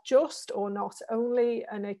not just or not only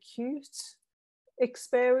an acute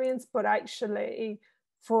experience, but actually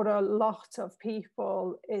for a lot of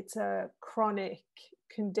people, it's a chronic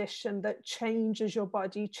condition that changes your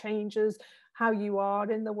body, changes how you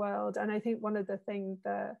are in the world. And I think one of the things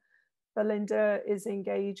that Belinda is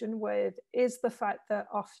engaging with is the fact that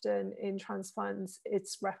often in transplants,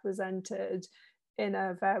 it's represented in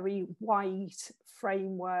a very white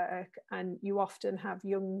framework, and you often have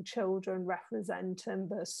young children representing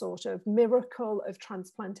the sort of miracle of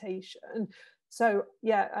transplantation. So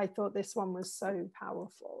yeah, I thought this one was so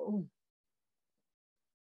powerful.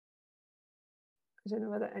 I don't know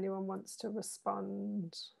whether anyone wants to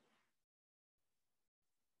respond.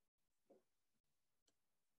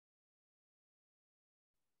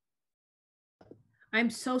 I'm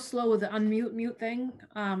so slow with the unmute mute thing,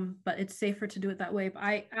 but it's safer to do it that way. But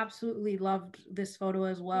I absolutely loved this photo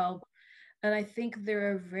as well. And I think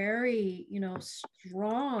there are very, you know,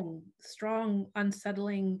 strong,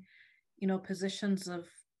 unsettling, you know, positions of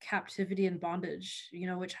captivity and bondage, you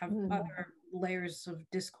know, which have other layers of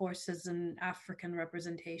discourses and African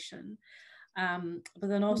representation. But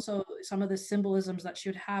then also some of the symbolisms that she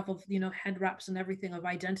would have of, you know, head wraps and everything, of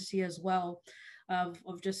identity as well,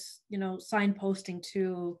 of just, you know, signposting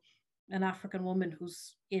to an African woman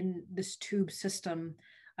who's in this tube system.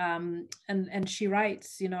 And she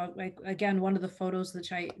writes, you know, like, again, one of the photos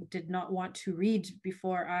that I did not want to read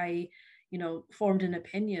before I, you know, formed an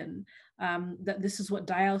opinion, that this is what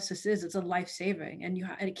dialysis is. It's a life-saving, and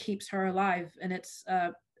and it keeps her alive, and it's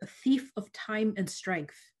a thief of time and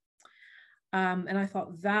strength. And I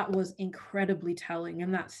thought that was incredibly telling,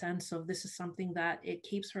 in that sense of, this is something that it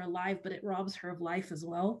keeps her alive, but it robs her of life as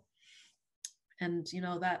well. And, you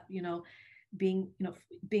know, that, you know, being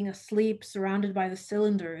asleep, surrounded by the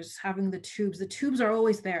cylinders, having the tubes are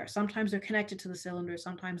always there. Sometimes they're connected to the cylinder,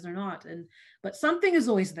 sometimes they're not. But something is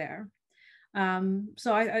always there.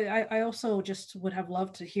 So I also just would have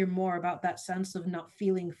loved to hear more about that sense of not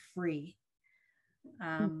feeling free,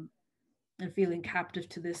 and feeling captive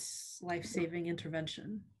to this life-saving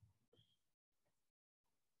intervention.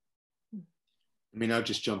 I mean, I'll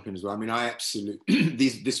just jump in as well. I mean, I absolutely,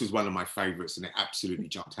 this was one of my favorites, and it absolutely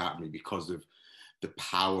jumped out at me because of the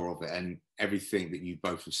power of it and everything that you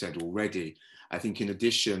both have said already. I think in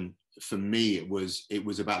addition, for me, it was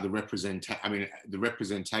about the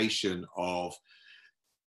representation of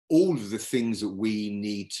all of the things that we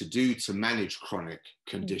need to do to manage chronic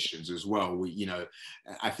conditions as well. We, you know,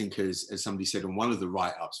 I think as somebody said on one of the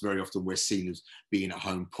write-ups, very often we're seen as being at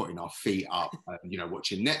home, putting our feet up, you know,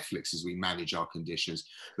 watching Netflix as we manage our conditions.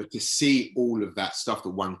 But to see all of that stuff that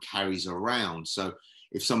one carries around. So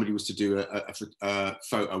if somebody was to do a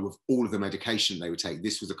photo of all of the medication they would take,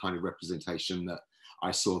 this was the kind of representation that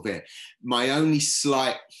I saw there. My only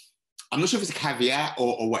slight, I'm not sure if it's a caveat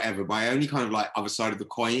or whatever, my only kind of like other side of the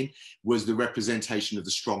coin was the representation of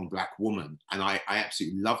the strong Black woman. And I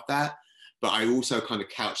absolutely loved that. But I also kind of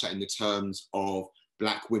couched that in the terms of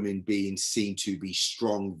Black women being seen to be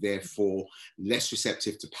strong, therefore less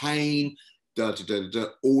receptive to pain,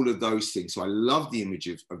 all of those things. So I love the image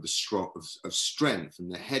of the strong, of strength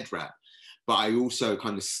and the head wrap. But I also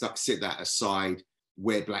kind of sit that aside,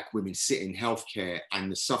 where Black women sit in healthcare and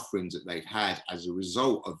the sufferings that they've had as a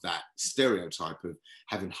result of that stereotype of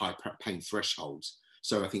having high pain thresholds.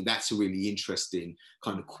 So I think that's a really interesting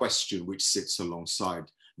kind of question which sits alongside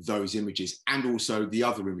those images, and also the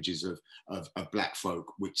other images of Black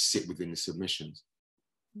folk which sit within the submissions.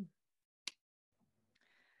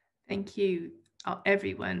 Thank you,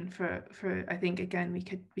 everyone, for I think, again, we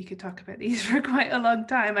could talk about these for quite a long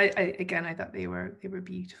time. Again, I thought they were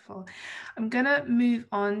beautiful. I'm gonna move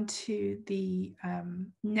on to the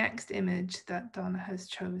next image that Donna has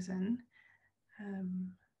chosen.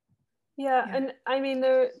 Yeah, and I mean,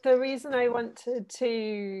 the reason I wanted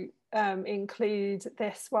to include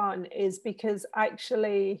this one is because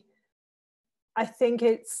actually I think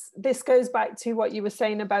this goes back to what you were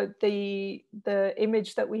saying about the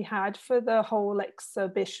image that we had for the whole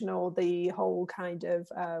exhibition, or the whole kind of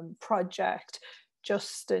project,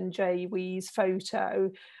 Justin J. Wee's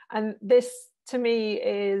photo. And this, to me,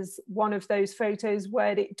 is one of those photos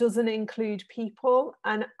where it doesn't include people.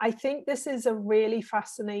 And I think this is a really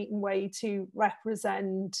fascinating way to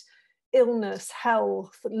represent illness,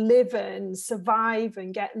 health, living,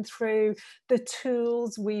 surviving, getting through, the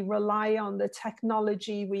tools we rely on, the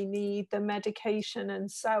technology we need, the medication,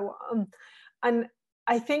 and so on. And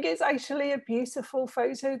I think it's actually a beautiful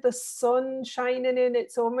photo, the sun shining in,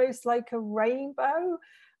 it's almost like a rainbow.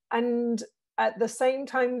 And at the same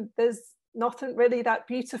time, there's nothing really that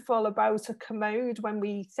beautiful about a commode when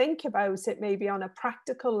we think about it, maybe on a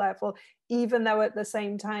practical level, even though at the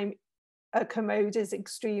same time, a commode is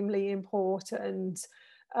extremely important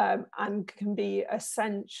and can be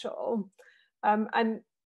essential. And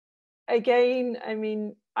again, I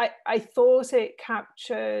mean, I thought it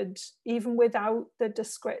captured, even without the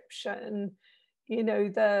description, you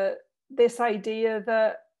know, this idea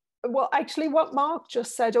that, well, actually what Mark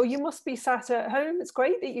just said, oh, you must be sat at home. It's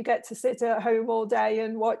great that you get to sit at home all day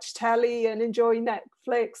and watch telly and enjoy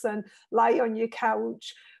Netflix and lie on your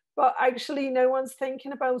couch. But actually no one's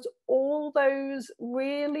thinking about all those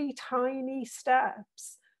really tiny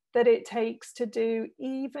steps that it takes to do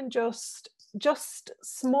even just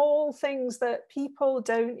small things that people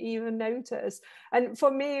don't even notice. And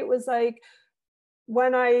for me, it was like,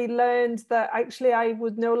 when I learned that actually I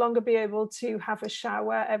would no longer be able to have a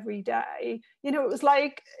shower every day, you know, it was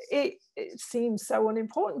like, it seems so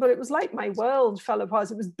unimportant, but it was like my world fell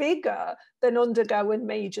apart. It was bigger than undergoing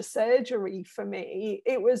major surgery for me.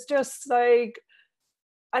 It was just like,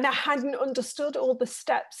 and I hadn't understood all the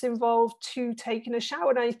steps involved to taking a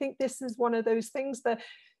shower. And I think this is one of those things that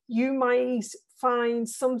you might find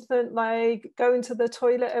something like going to the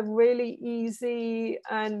toilet a really easy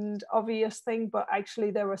and obvious thing, but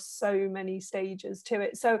actually there are so many stages to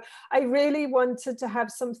it. So I really wanted to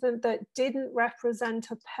have something that didn't represent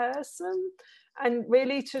a person, and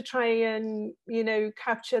really to try and, you know,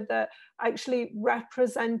 capture that actually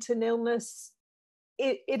representing illness,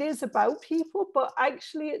 it is about people, but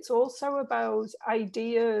actually it's also about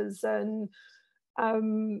ideas and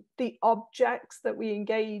the objects that we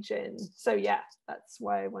engage in. So yeah, that's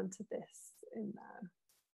why I wanted this in there.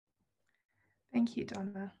 Thank you,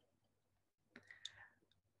 Donna.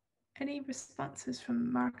 Any responses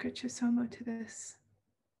from Mark or Chisomo to this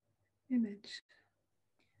image?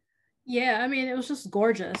 Yeah, I mean, it was just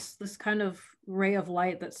gorgeous. This kind of ray of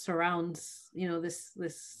light that surrounds, you know, this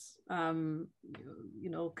you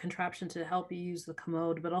know, contraption to help you use the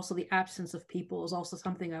commode, but also the absence of people is also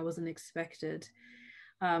something I wasn't expected.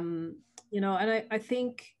 You know, and I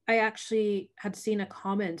think I actually had seen a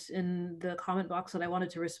comment in the comment box that I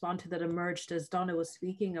wanted to respond to that emerged as Donna was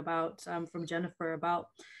speaking about, from Jennifer, about,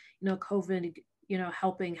 you know, COVID, you know,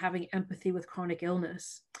 having empathy with chronic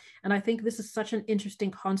illness. And I think this is such an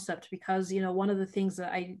interesting concept because, you know, one of the things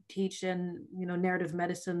that I teach in, you know, narrative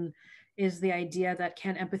medicine is the idea that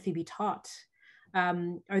can empathy be taught?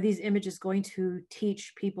 Are these images going to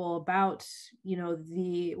teach people about, you know,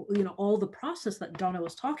 all the process that Donna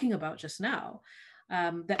was talking about just now,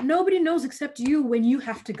 that nobody knows except you when you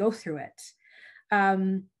have to go through it,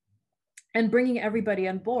 and bringing everybody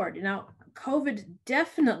on board. Now, COVID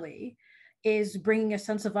definitely is bringing a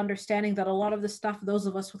sense of understanding that a lot of the stuff those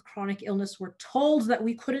of us with chronic illness were told that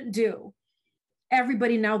we couldn't do,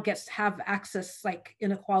 everybody now gets to have access, like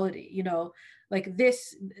inequality, you know, like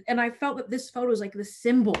this. And I felt that this photo is like the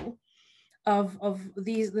symbol of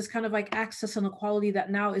this kind of like access and equality that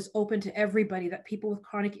now is open to everybody, that people with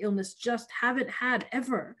chronic illness just haven't had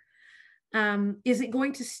ever. Is it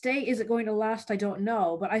going to stay? Is it going to last? I don't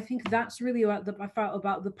know. But I think that's really what I felt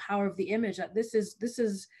about the power of the image, that this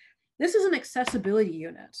is an accessibility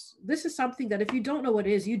unit. This is something that if you don't know what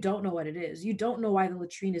it is, you don't know what it is. You don't know why the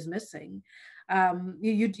latrine is missing.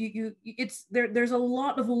 There's a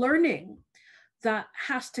lot of learning that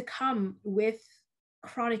has to come with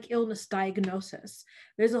chronic illness diagnosis.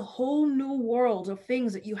 There's a whole new world of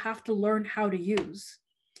things that you have to learn how to use.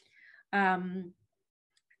 And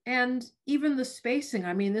even the spacing,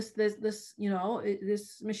 I mean, this you know,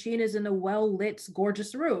 this machine is in a well-lit,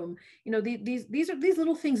 gorgeous room. You know, these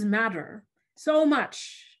little things matter so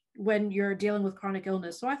much when you're dealing with chronic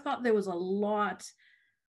illness. So I thought there was a lot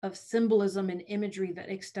of symbolism and imagery that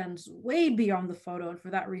extends way beyond the photo. And for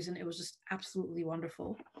that reason, it was just absolutely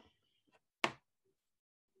wonderful.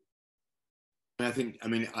 I think, I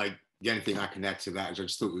mean, the only thing I can add to that is I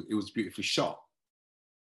just thought it was beautifully shot.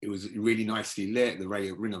 It was really nicely lit, the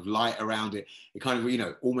ring of light around it. It kind of, you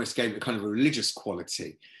know, almost gave it kind of a religious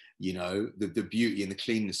quality, you know, the beauty and the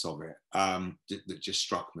cleanness of it, that just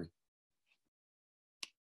struck me.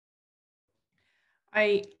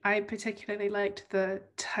 I particularly liked the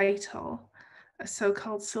title, A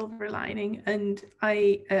So-Called Silver Lining, and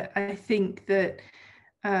I think that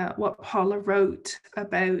what Paula wrote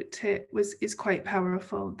about it is quite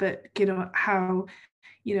powerful. That, you know, how,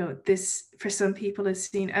 you know, this for some people is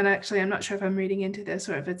seen, and actually I'm not sure if I'm reading into this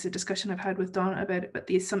or if it's a discussion I've had with Donna about it, but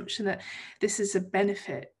the assumption that this is a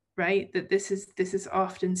benefit, right? That this is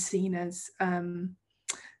often seen as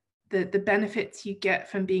the benefits you get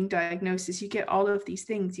from being diagnosed is you get all of these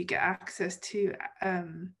things. You get access to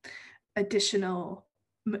additional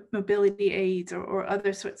mobility aids or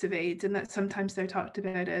other sorts of aids, and that sometimes they're talked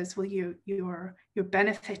about as, well, you're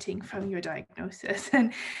benefiting from your diagnosis,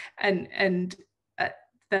 and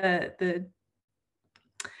the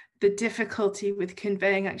difficulty with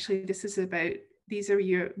conveying, actually, this is about, these are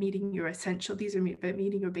meeting your essential, these are about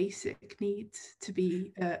meeting your basic needs to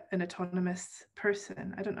be an autonomous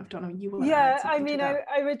person. I don't know if Donna, you want to add something to that?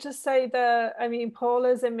 I would just say that, I mean,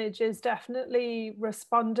 Paula's image is definitely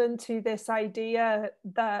responding to this idea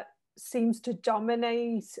that seems to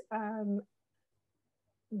dominate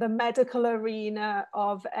the medical arena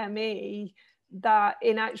of ME, that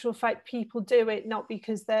in actual fact people do it not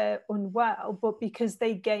because they're unwell, but because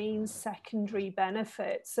they gain secondary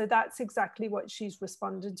benefits. So that's exactly what she's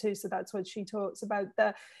responded to. So that's what she talks about,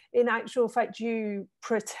 that in actual fact you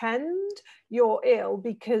pretend you're ill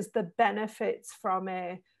because the benefits from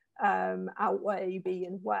it outweigh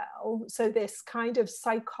being well. So this kind of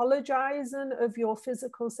psychologizing of your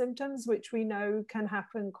physical symptoms, which we know can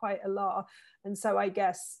happen quite a lot. And so I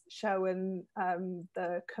guess showing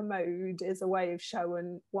the commode is a way of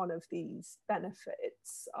showing one of these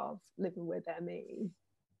benefits of living with ME.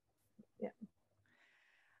 Yeah.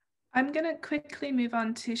 I'm going to quickly move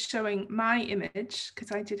on to showing my image,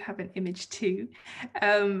 because I did have an image too,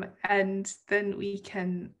 and then we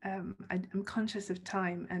can, I'm conscious of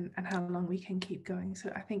time and how long we can keep going, so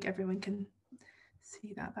I think everyone can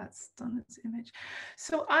see that that's Donna's image.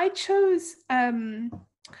 So I chose, I'm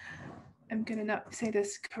going to not say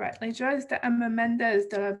this correctly, Joyce de Emma Mendez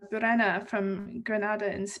de la Burena from Granada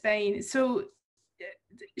in Spain. So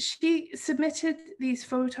she submitted these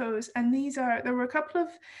photos, and there were a couple of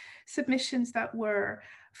submissions that were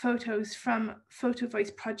photos from photo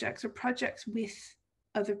voice projects or projects with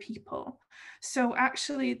other people. So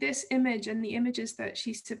actually this image and the images that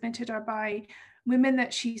she submitted are by women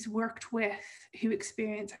that she's worked with who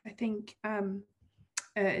experience, I think,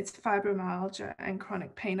 it's fibromyalgia and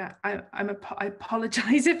chronic pain. I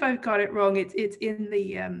apologize if I've got it wrong. It's in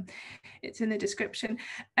the description.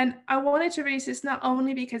 And I wanted to raise this not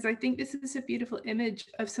only because I think this is a beautiful image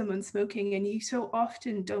of someone smoking, and you so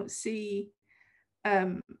often don't see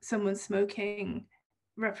someone smoking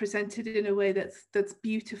represented in a way that's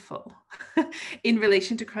beautiful in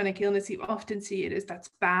relation to chronic illness. You often see it as, that's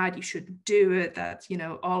bad, you shouldn't do it, that's, you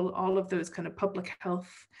know, all of those kind of public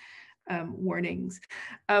health warnings,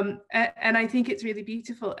 and I think it's really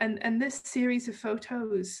beautiful. And this series of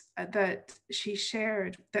photos that she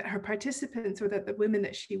shared, that her participants, or that the women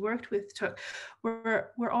that she worked with took,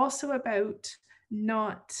 were also about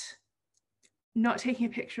not taking a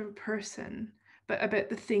picture of a person, but about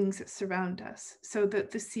the things that surround us. So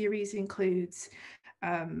that the series includes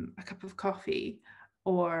a cup of coffee,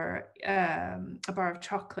 or a bar of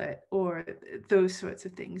chocolate, or those sorts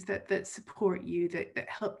of things that support you, that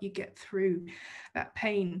help you get through that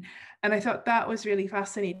pain. And I thought that was really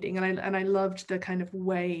fascinating, and I loved the kind of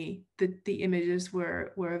way that the images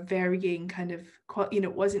were varying, kind of, you know,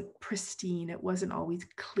 it wasn't pristine, it wasn't always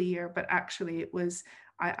clear, but actually it was,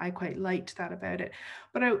 I quite liked that about it.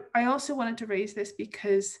 But I also wanted to raise this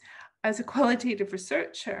because, as a qualitative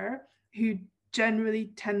researcher who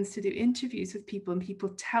generally tends to do interviews with people, and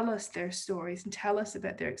people tell us their stories and tell us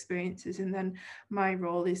about their experiences, and then my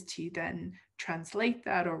role is to then translate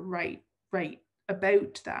that or write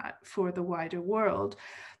about that for the wider world.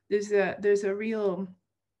 There's a real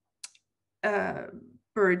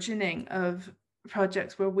burgeoning of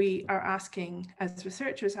projects where we are asking, as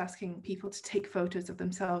researchers, asking people to take photos of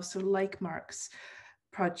themselves. So like Mark's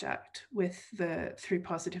project with the Through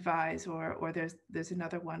Positive Eyes, or there's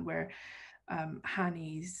another one where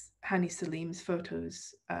Hani Salim's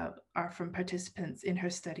photos are from participants in her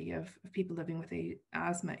study of people living with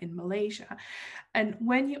asthma in Malaysia. And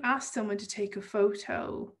when you ask someone to take a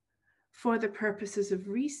photo for the purposes of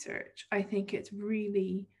research, I think it's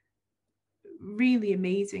really, really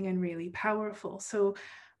amazing and really powerful. So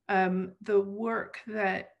the work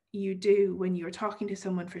that you do when you're talking to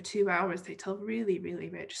someone for 2 hours, they tell really, really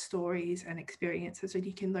rich stories and experiences, and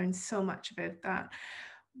you can learn so much about that.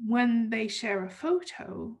 When they share a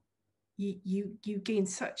photo, you gain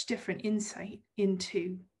such different insight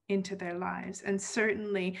into their lives, and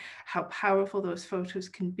certainly how powerful those photos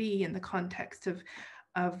can be in the context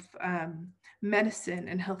of medicine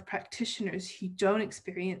and health practitioners who don't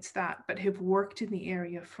experience that but have worked in the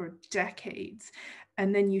area for decades,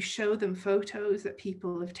 and then you show them photos that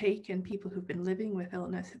people have taken, people who've been living with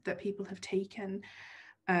illness that people have taken,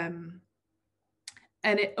 and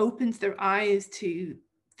it opens their eyes to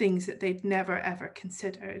things that they'd never ever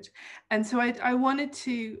considered. And so I wanted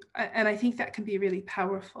to, and I think that can be really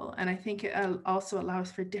powerful, and I think it also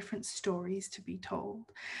allows for different stories to be told.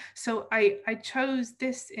 So I chose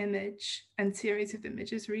this image and series of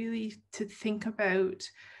images really to think about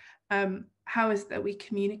how is it that we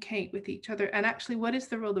communicate with each other, and actually what is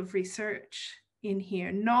the role of research in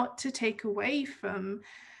here, not to take away from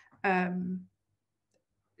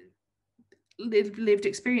lived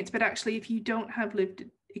experience, but actually if you don't have lived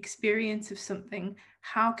experience of something,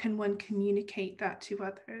 how can one communicate that to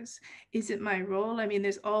others? Is it my role? I mean,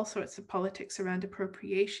 there's all sorts of politics around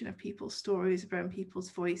appropriation of people's stories, around people's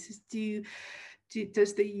voices.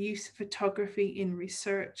 Does the use of photography in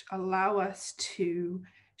research allow us to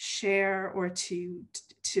share or to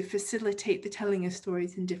facilitate the telling of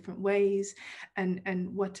stories in different ways?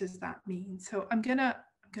 And what does that mean? So I'm gonna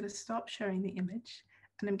stop sharing the image,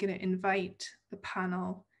 and I'm going to invite the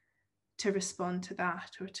panel to respond to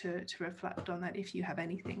that, or to reflect on that, if you have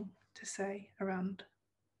anything to say around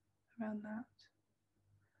that.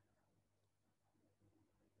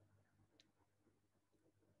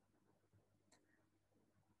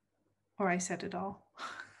 Or I said it all.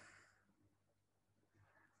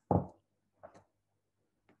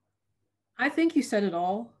 I think you said it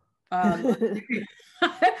all. I'm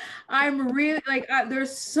really like,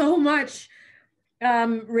 there's so much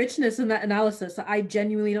richness in that analysis. I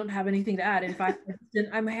genuinely don't have anything to add. In fact,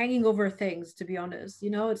 I'm hanging over things, to be honest.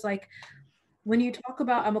 You know, it's like when you talk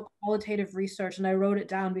about I'm a qualitative research, and I wrote it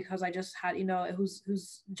down because I just had, you know,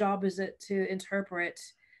 whose job is it to interpret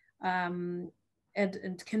and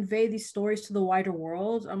convey these stories to the wider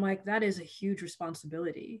world. I'm like, that is a huge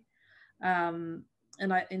responsibility. And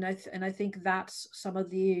I think that's some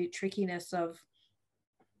of the trickiness of,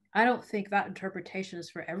 I don't think that interpretation is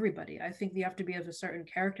for everybody. I think you have to be of a certain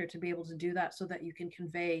character to be able to do that, so that you can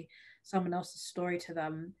convey someone else's story to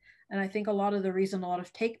them. And I think a lot of the reason a lot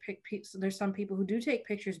of there's some people who do take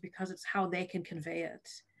pictures because it's how they can convey it.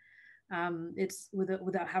 It's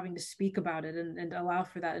without having to speak about it and allow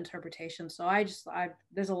for that interpretation. So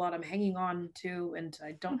there's a lot I'm hanging on to, and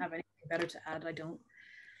I don't have anything better to add. I don't.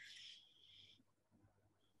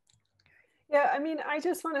 Yeah, I mean, I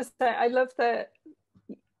just want to say, I love that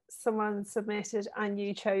someone submitted and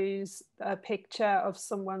you chose a picture of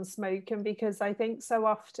someone smoking, because I think so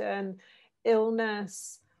often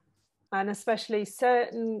illness, and especially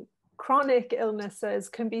certain chronic illnesses,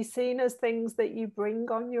 can be seen as things that you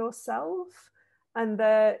bring on yourself, and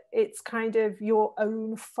that it's kind of your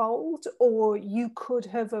own fault, or you could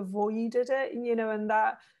have avoided it, you know, and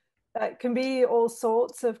that can be all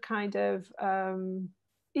sorts of kind of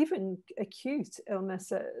even acute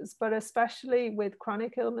illnesses, but especially with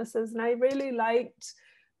chronic illnesses. And I really liked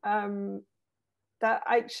that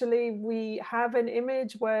actually we have an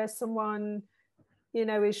image where someone, you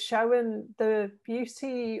know, is showing the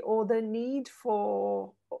beauty or the need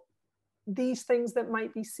for these things that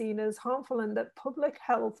might be seen as harmful, and that public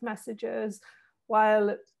health messages,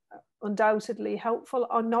 while undoubtedly helpful,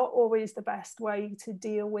 are not always the best way to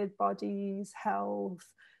deal with bodies,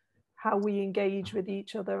 health, how we engage with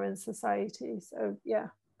each other in society. So yeah,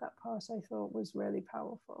 that part I thought was really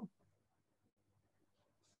powerful.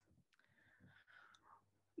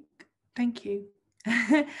 Thank you.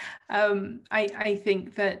 I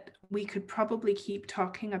think that we could probably keep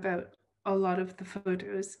talking about a lot of the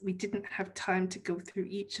photos. We didn't have time to go through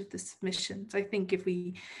each of the submissions. I think if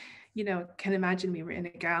we, you know, can imagine we were in a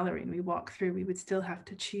gallery and we walk through, we would still have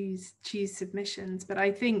to choose submissions. But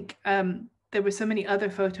I think there were so many other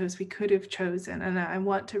photos we could have chosen. And I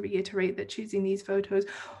want to reiterate that choosing these photos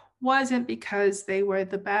wasn't because they were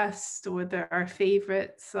the best or they're our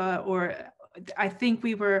favorites, or I think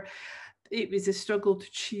it was a struggle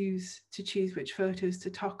to choose which photos to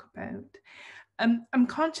talk about. I'm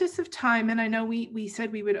conscious of time, and I know we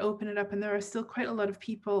said we would open it up, and there are still quite a lot of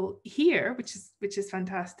people here, which is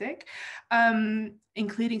fantastic,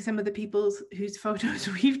 including some of the people whose photos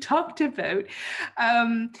we've talked about.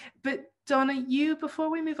 But Donna,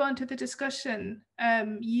 before we move on to the discussion,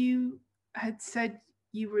 you had said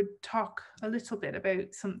you would talk a little bit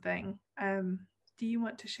about something. Do you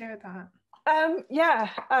want to share that? Yeah,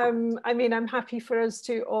 I mean, I'm happy for us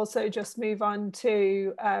to also just move on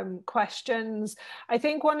to questions. I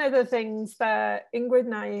think one of the things that Ingrid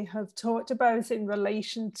and I have talked about in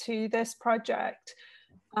relation to this project,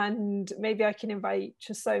 and maybe I can invite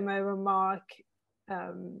Chisomo and Mark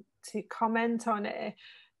to comment on it,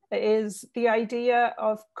 is the idea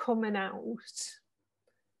of coming out.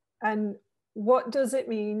 And what does it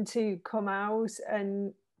mean to come out?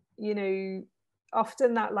 And, you know,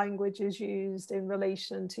 often that language is used in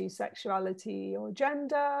relation to sexuality or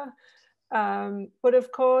gender. But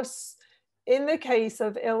of course, in the case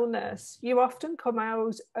of illness, you often come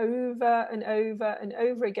out over and over and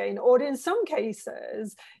over again, or in some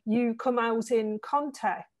cases, you come out in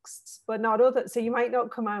contexts, but not others. So you might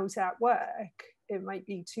not come out at work. It might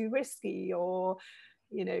be too risky, or,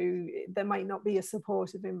 you know, there might not be a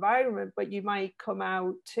supportive environment, but you might come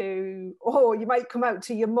out to, or you might come out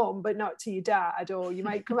to your mum, but not to your dad, or you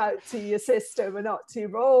might come out to your sister, but not to,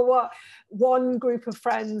 or what, one group of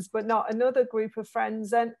friends, but not another group of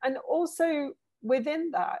friends. And also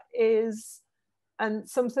within that is, and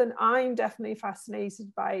something I'm definitely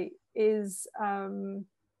fascinated by is,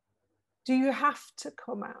 do you have to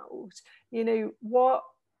come out? You know, what,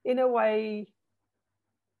 in a way,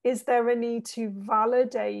 is there a need to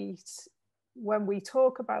validate when we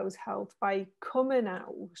talk about health by coming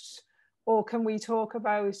out? Or can we talk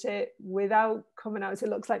about it without coming out? It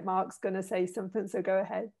looks like Mark's going to say something, so go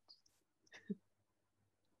ahead.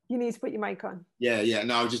 You need to put your mic on. Yeah.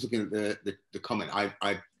 No, I was just looking at the comment.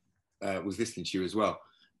 I was listening to you as well.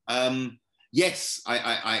 Yes,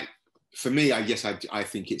 for me, I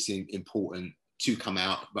think it's important to come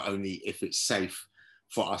out, but only if it's safe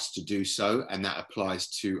for us to do so, and that applies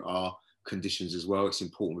to our conditions as well. It's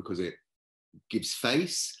important because it gives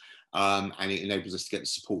face, and it enables us to get the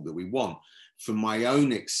support that we want. From my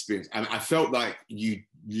own experience, and I felt like you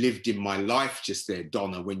lived in my life just there,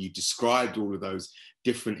 Donna, when you described all of those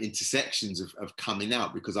different intersections of coming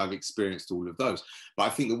out, because I've experienced all of those. But I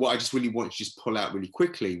think that what I just really wanted to just pull out really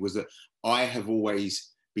quickly was that I have always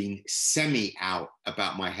been semi-out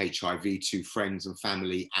about my HIV to friends and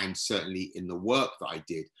family, and certainly in the work that I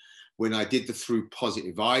did. When I did the Through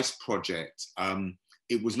Positive Eyes project,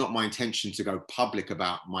 it was not my intention to go public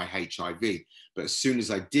about my HIV, but as soon as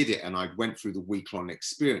I did it and I went through the week-long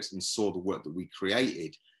experience and saw the work that we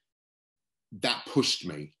created, that pushed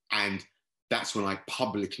me. And that's when I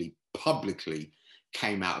publicly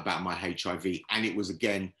came out about my HIV. And it was,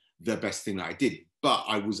 again, the best thing that I did. But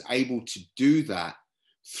I was able to do that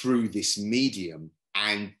through this medium,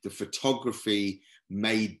 and the photography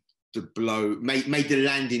made the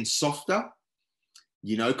landing softer,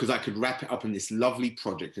 you know, because I could wrap it up in this lovely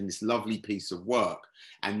project and this lovely piece of work.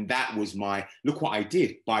 And that was my, look what I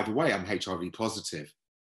did. By the way, I'm HIV positive.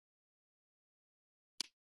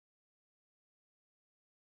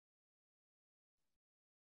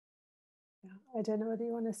 I don't know whether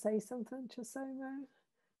you want to say something, Chisomo,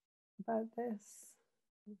 about this.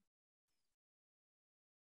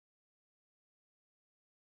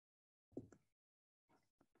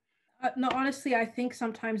 No, honestly, I think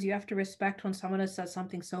sometimes you have to respect when someone has said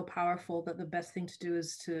something so powerful that the best thing to do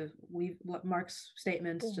is to leave Mark's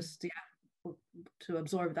statements, just to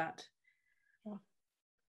absorb that.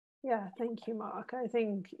 Yeah, thank you, Mark. I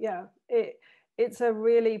think, yeah, it's a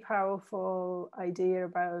really powerful idea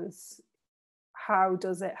about how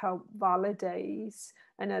does it help validate,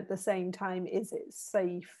 and at the same time, is it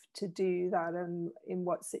safe to do that, and in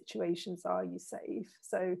what situations are you safe?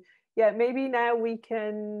 So yeah, maybe now we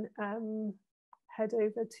can head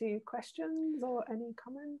over to questions or any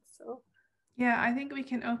comments. Or yeah, I think we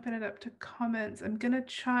can open it up to comments. I'm gonna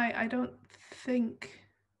try. I don't think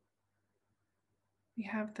we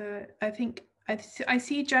have the, I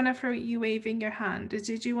see Jennifer, you waving your hand.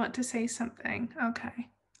 Did you want to say something? Okay,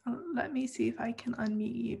 let me see if I can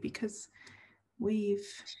unmute you, because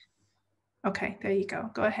okay, there you go.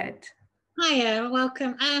 Go ahead. Hiya,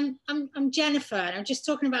 welcome. I'm Jennifer, and I'm just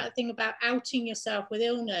talking about the thing about outing yourself with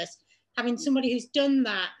illness. Having somebody who's done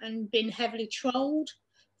that and been heavily trolled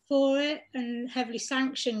for it and heavily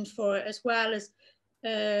sanctioned for it, as well as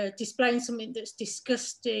displaying something that's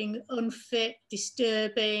disgusting, unfit,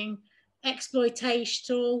 disturbing,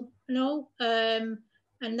 exploitational, and all, and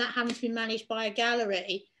that having to be managed by a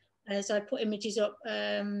gallery. As I put images up,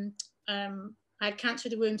 I had cancer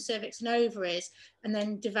of the womb, cervix and ovaries, and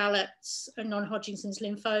then developed a non-Hodgkin's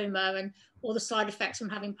lymphoma, and all the side effects from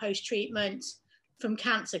having post-treatment from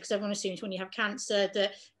cancer, because everyone assumes when you have cancer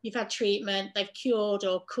that you've had treatment, they've cured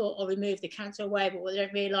or cut or removed the cancer away, but what they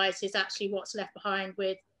don't realise is actually what's left behind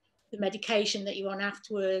with the medication that you're on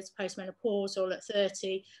afterwards, post-menopause or at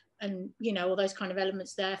 30, and, you know, all those kind of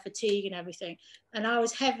elements there, fatigue and everything. And I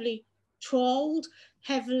was heavily trolled,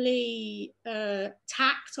 heavily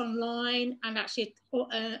attacked online, and actually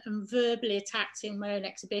and verbally attacked in my own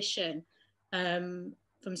exhibition,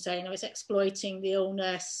 from saying I was exploiting the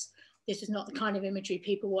illness. This was not the kind of imagery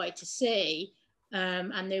people wanted to see.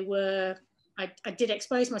 and they were, I did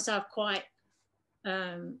expose myself quite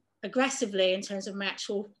aggressively in terms of my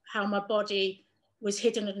actual, how my body was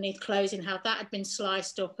hidden underneath clothing, how that had been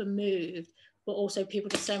sliced up and moved, but also people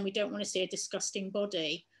just saying we don't want to see a disgusting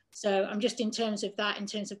body. So I'm just, in terms of that, in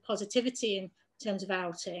terms of positivity, in terms of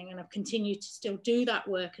outing, and I've continued to still do that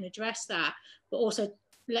work and address that, but also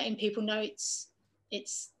letting people know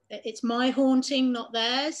it's my haunting, not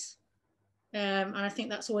theirs. And I think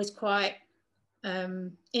that's always quite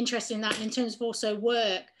interesting. That, and in terms of also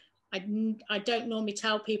work, I don't normally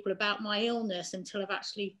tell people about my illness until I've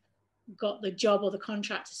actually got the job or the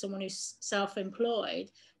contract to someone who's self-employed,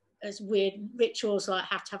 as weird rituals like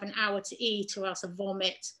have to have an hour to eat or else I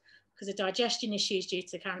vomit because of digestion issues due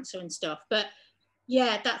to cancer and stuff. But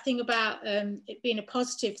yeah, that thing about it being a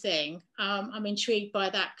positive thing, I'm intrigued by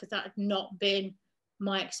that, because that had not been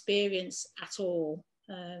my experience at all.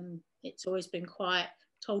 It's always been quiet,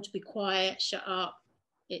 told to be quiet, shut up,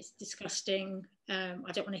 it's disgusting,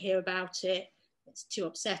 I don't want to hear about it, it's too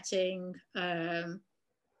upsetting, and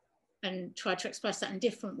try to express that in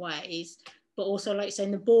different ways. But also, like you're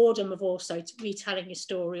saying, the boredom of also retelling your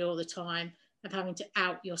story all the time, of having to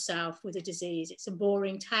out yourself with a disease. It's a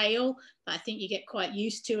boring tale that I think you get quite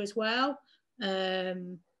used to as well,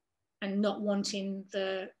 and not wanting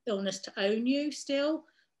the illness to own you still,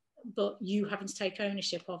 but you having to take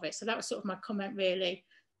ownership of it. So that was sort of my comment, really,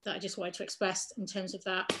 that I just wanted to express in terms of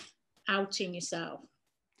that outing yourself.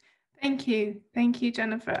 Thank you,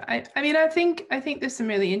 Jennifer. I mean, I think there's some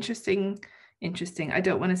really interesting. I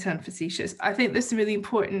don't want to sound facetious. I think there's some really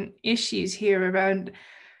important issues here around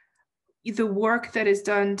the work that is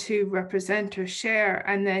done to represent or share,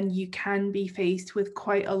 and then you can be faced with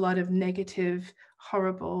quite a lot of negative,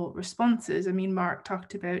 horrible responses. I mean, Mark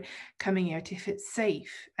talked about coming out if it's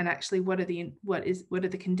safe, and actually what are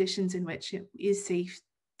the conditions in which it is safe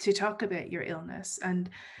to talk about your illness, and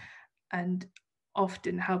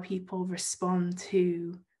often how people respond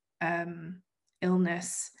to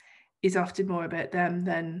illness is often more about them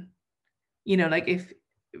than, like if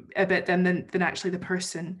about them than actually the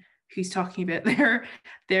person who's talking about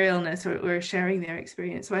their illness or sharing their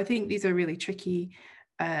experience. So I think these are really tricky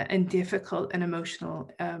and difficult and emotional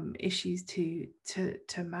issues to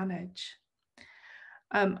manage.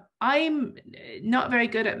 I'm not very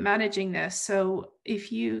good at managing this, so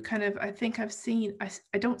if you kind of, I think I've seen,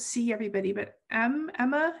 I don't see everybody, but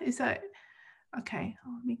Emma, is that okay?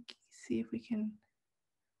 Let me see if we can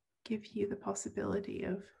give you the possibility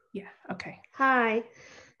of, yeah, okay. Hi,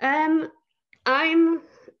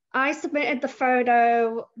 I submitted the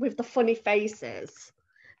photo with the funny faces,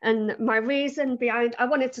 and my reason behind, I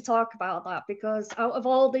wanted to talk about that because out of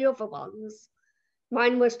all the other ones,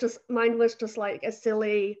 mine was just like a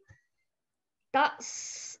silly,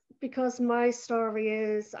 that's because my story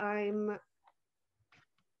is I'm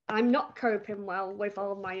not coping well with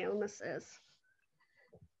all my illnesses.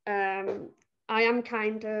 I am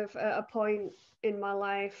kind of at a point in my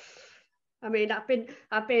life, I mean,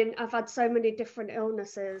 I've had so many different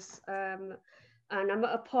illnesses, and I'm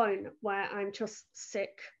at a point where I'm just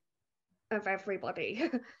sick of everybody.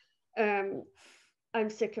 I'm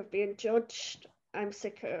sick of being judged. I'm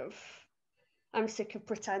sick of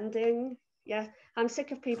pretending. Yeah, I'm sick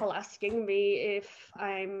of people asking me if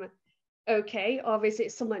I'm okay or is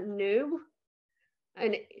it something new,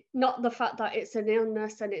 and not the fact that it's an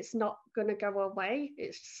illness and it's not going to go away.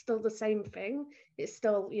 It's still the same thing. It's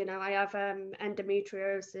still, I have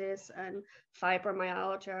endometriosis and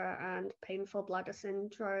fibromyalgia and painful bladder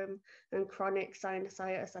syndrome and chronic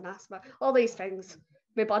sinusitis and asthma, all these things.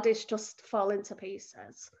 My body's just falling to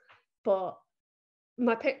pieces. But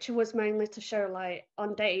my picture was mainly to show, like,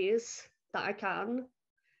 on days that I can,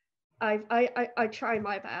 I try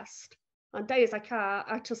my best. On days I can't,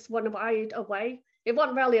 I just want to hide away. It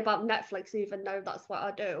wasn't really about Netflix, even though that's what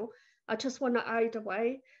I do. I just want to hide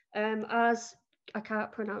away. As I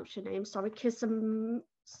can't pronounce your name, sorry, Chisomo,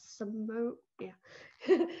 yeah.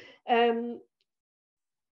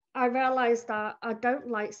 I realised that I don't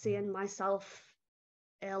like seeing myself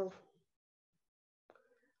ill.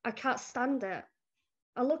 I can't stand it.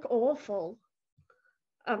 I look awful.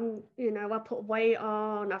 I put weight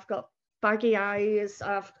on, I've got baggy eyes,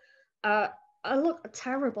 I look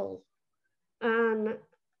terrible. And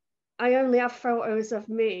I only have photos of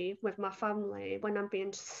me with my family when I'm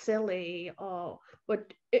being silly or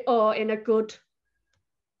in a good,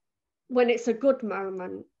 when it's a good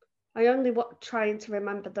moment. I only trying to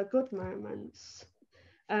remember the good moments.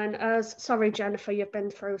 And sorry, Jennifer, you've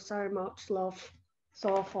been through so much, love. It's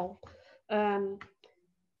awful.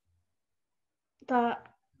 That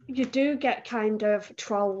you do get kind of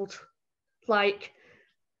trolled, like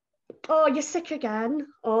oh, you're sick again,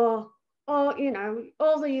 or you know,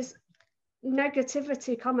 all these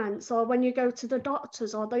negativity comments. Or when you go to the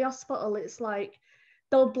doctors or the hospital, it's like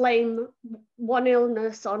they'll blame one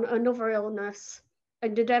illness on another illness,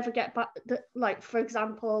 and you never get back. Like, for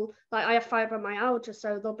example, like I have fibromyalgia,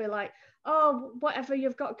 so they'll be like, oh, whatever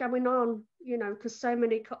you've got going on, you know, because so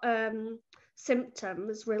many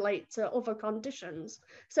symptoms relate to other conditions.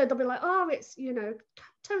 So they'll be like, oh, it's, you know,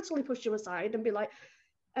 totally push you aside and be like,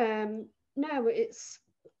 no, it's,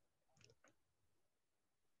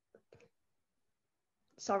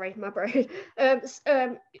 sorry, my brain.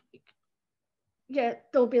 Yeah,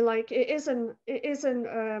 they'll be like, it isn't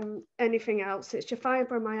anything else. It's your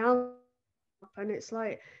fibromyalgia, and it's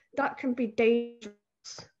like that can be dangerous.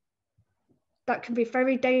 That can be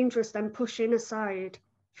very dangerous. Then pushing aside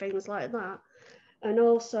things like that, and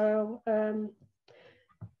also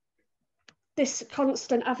this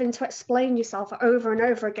constant having to explain yourself over and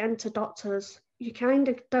over again to doctors. You kind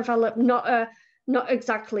of develop not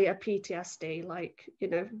exactly a PTSD, like, you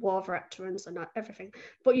know, war veterans and everything,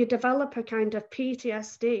 but you develop a kind of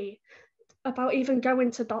PTSD about even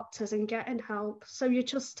going to doctors and getting help. So you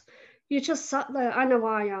just sat there. I know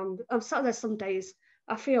I am. I'm sat there some days.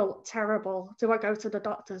 I feel terrible. Do I go to the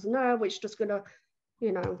doctors? No, it's just gonna,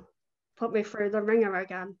 you know, put me through the ringer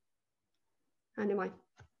again. Anyway,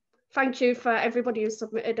 thank you for everybody who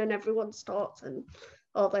submitted and everyone's thoughts and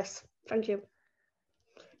all this. Thank you.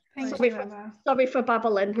 Sorry for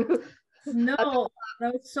babbling. No,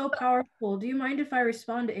 that was so powerful. Do you mind if I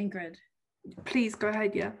respond to Ingrid? Please go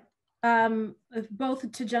ahead, yeah.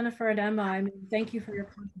 Both to Jennifer and Emma, I mean, thank you for your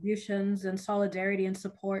contributions and solidarity and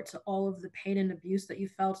support to all of the pain and abuse that you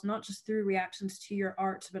felt, not just through reactions to your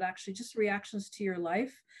art, but actually just reactions to your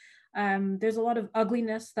life. There's a lot of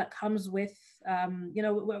ugliness that comes with, you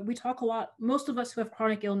know, we talk a lot, most of us who have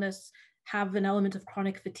chronic illness have an element of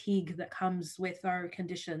chronic fatigue that comes with our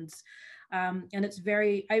conditions. And it's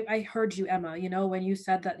very, I heard you, Emma, you know, when you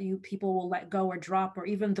said that people will let go or drop, or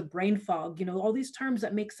even the brain fog, you know, all these terms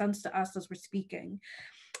that make sense to us as we're speaking.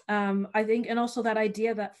 I think, and also that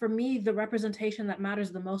idea that for me, the representation that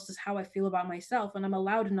matters the most is how I feel about myself. And I'm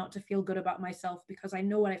allowed not to feel good about myself because I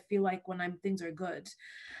know what I feel like when things are good.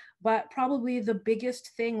 But probably the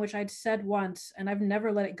biggest thing, which I'd said once, and I've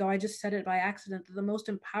never let it go, I just said it by accident, that the most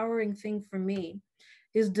empowering thing for me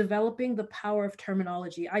is developing the power of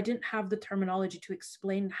terminology. I didn't have the terminology to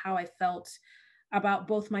explain how I felt about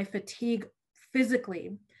both my fatigue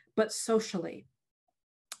physically, but socially,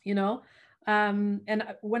 you know? And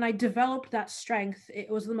when I developed that strength, it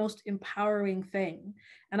was the most empowering thing.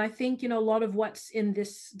 And I think, you know, a lot of what's in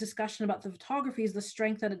this discussion about the photography is the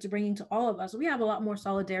strength that it's bringing to all of us. We have a lot more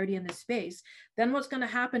solidarity in this space. Then what's going to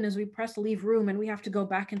happen is we press leave room and we have to go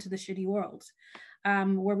back into the shitty world,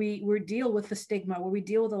 where we deal with the stigma, where we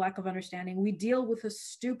deal with the lack of understanding. We deal with the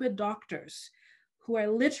stupid doctors who are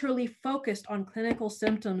literally focused on clinical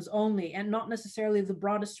symptoms only and not necessarily the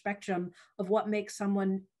broadest spectrum of what makes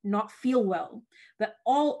someone not feel well. That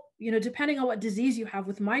all, you know, depending on what disease you have,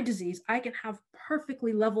 with my disease, I can have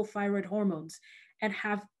perfectly level thyroid hormones and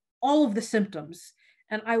have all of the symptoms.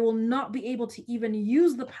 And I will not be able to even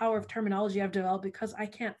use the power of terminology I've developed because I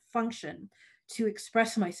can't function to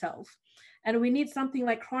express myself. And we need something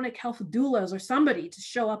like chronic health doulas or somebody to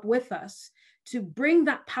show up with us to bring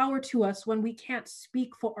that power to us when we can't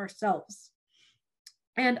speak for ourselves.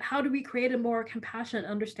 And how do we create a more compassionate,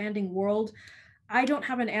 understanding world? I don't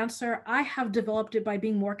have an answer. I have developed it by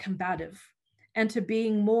being more combative and to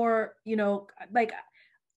being more, you know, like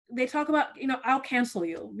they talk about, you know, I'll cancel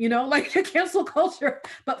you, you know, like the cancel culture.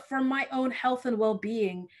 But for my own health and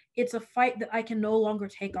well-being, it's a fight that I can no longer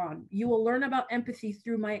take on. You will learn about empathy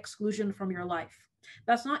through my exclusion from your life.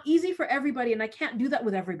 That's not easy for everybody, and I can't do that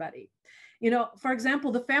with everybody. You know, for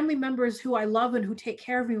example, the family members who I love and who take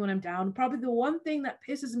care of me when I'm down, probably the one thing that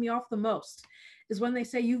pisses me off the most is when they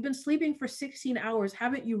say, you've been sleeping for 16 hours,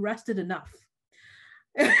 haven't you rested enough?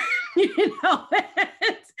 You know, and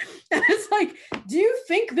it's like, do you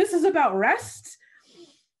think this is about rest?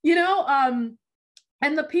 You know,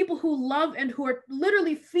 and the people who love and who are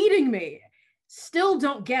literally feeding me still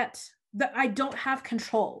don't get that I don't have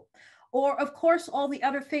control. Or of course, all the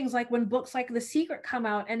other things, like when books like The Secret come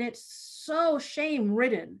out and it's so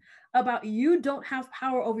shame-ridden about you don't have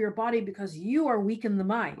power over your body because you are weak in the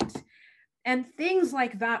mind. And things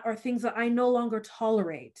like that are things that I no longer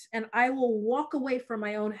tolerate. And I will walk away from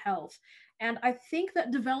my own health. And I think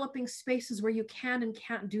that developing spaces where you can and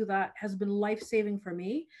can't do that has been life-saving for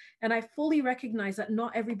me. And I fully recognize that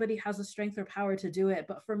not everybody has the strength or power to do it,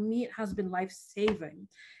 but for me, it has been life-saving.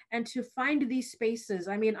 And to find these spaces,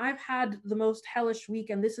 I mean, I've had the most hellish week,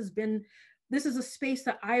 and this has been this is a space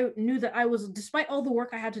that I knew that I was, despite all the work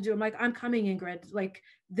I had to do, I'm like, I'm coming, Ingrid. Like,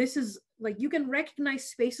 this is like, you can recognize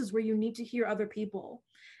spaces where you need to hear other people.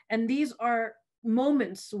 And these are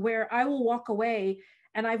moments where I will walk away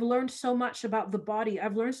and I've learned so much about the body.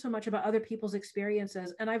 I've learned so much about other people's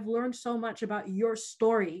experiences. And I've learned so much about your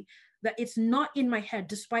story that it's not in my head,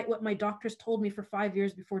 despite what my doctors told me for 5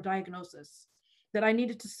 years before diagnosis, that I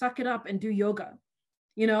needed to suck it up and do yoga,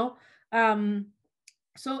 you know?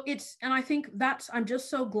 So it's, and I think that's, I'm just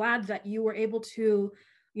so glad that you were able to,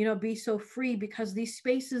 you know, be so free, because these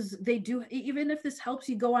spaces, they do, even if this helps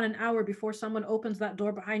you go on an hour before someone opens that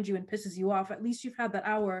door behind you and pisses you off, at least you've had that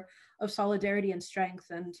hour of solidarity and strength.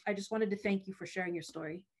 And I just wanted to thank you for sharing your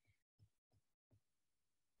story.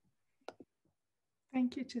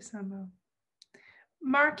 Thank you, Chisomo.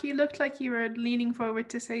 Mark, you looked like you were leaning forward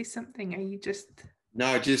to say something. Are you just...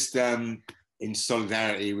 No, just in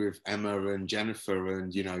solidarity with Emma and Jennifer,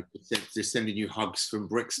 and, you know, just sending you hugs from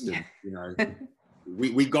Brixton. Yeah. You know,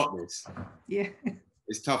 we got this. Yeah.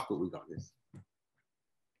 It's tough, but we got this.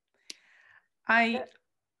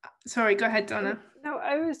 Sorry, go ahead, Donna. No,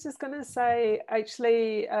 I was just going to say,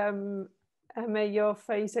 actually, Emma, your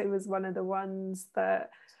photo was one of the ones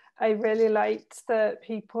that I really liked, that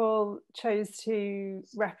people chose to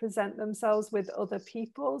represent themselves with other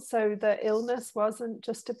people. So the illness wasn't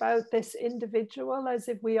just about this individual, as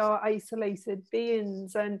if we are isolated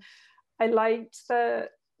beings. And I liked that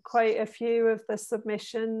quite a few of the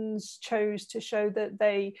submissions chose to show that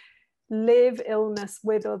they live illness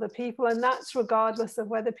with other people, and that's regardless of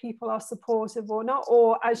whether people are supportive or not,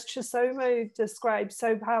 or as Chisomo described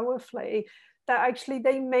so powerfully, that actually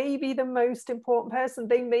they may be the most important person.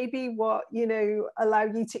 They may be what, you know, allow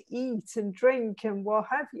you to eat and drink and what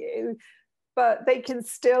have you, but they can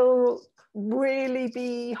still really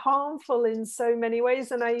be harmful in so many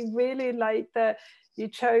ways. And I really like that you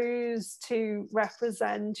chose to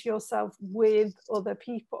represent yourself with other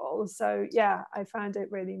people. So yeah, I found it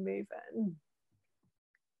really moving.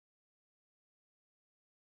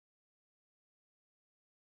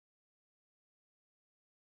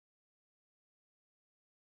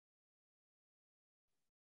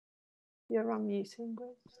 You're on mute,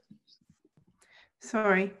 Ingrid.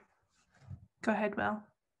 Sorry. Go ahead, Well.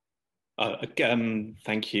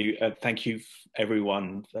 Thank you. Thank you,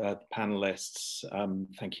 everyone, panelists.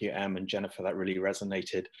 Thank you, Em and Jennifer. That really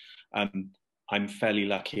resonated. I'm fairly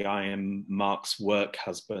lucky. I am Mark's work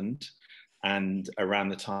husband. And around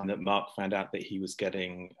the time that Mark found out that he was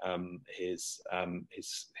getting his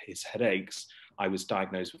headaches, I was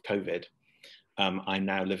diagnosed with COVID. I'm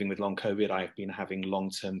now living with long COVID. I've been having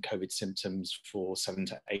long-term COVID symptoms for 7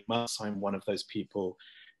 to 8 months. I'm one of those people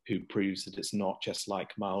who proves that it's not just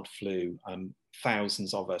like mild flu.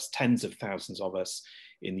 Thousands of us, tens of thousands of us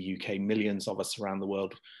in the UK, millions of us around the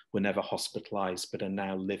world were never hospitalized, but are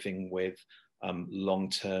now living with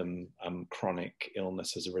long-term chronic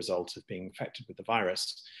illness as a result of being infected with the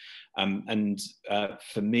virus.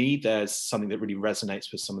 For me, there's something that really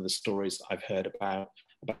resonates with some of the stories that I've heard about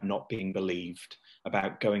not being believed,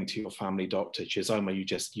 about going to your family doctor. Chisomo, you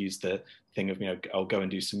just used the thing of, you know, I'll go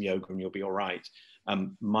and do some yoga and you'll be all right.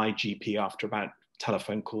 My GP, after about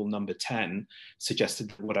telephone call number 10,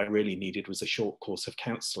 suggested that what I really needed was a short course of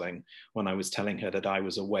counselling, when I was telling her that I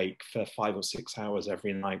was awake for 5 or 6 hours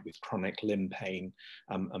every night with chronic limb pain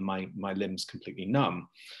and my limbs completely numb.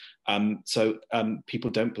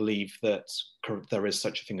 People don't believe that there is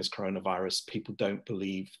such a thing as coronavirus. People don't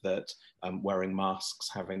believe that wearing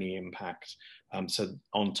masks have any impact. So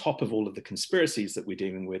on top of all of the conspiracies that we're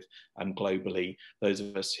dealing with globally, those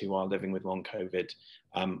of us who are living with long COVID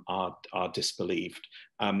are disbelieved.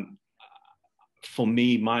 For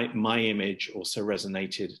me, my image also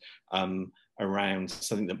resonated around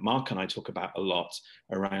something that Mark and I talk about a lot,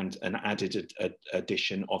 around an added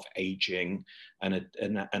addition of aging, and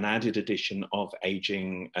an added addition of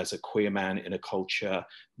aging as a queer man in a culture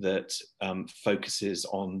that focuses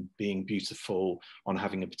on being beautiful, on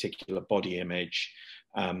having a particular body image.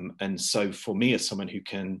 And so for me, as someone who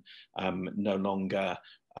can no longer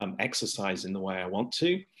exercise in the way I want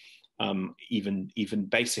to, even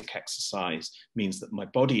basic exercise means that my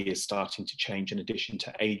body is starting to change, in addition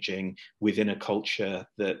to aging, within a culture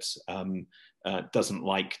that doesn't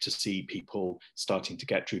like to see people starting to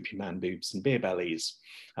get droopy man boobs and beer bellies,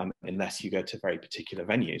 unless you go to very particular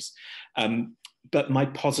venues. But my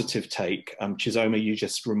positive take, Chisomo, you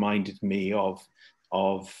just reminded me of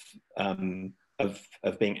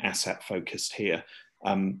being asset focused here.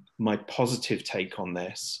 My positive take on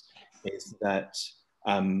this is that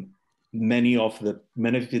many of the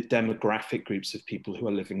demographic groups of people who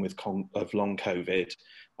are living with long COVID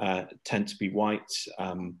tend to be white,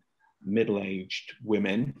 middle-aged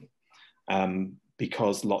women,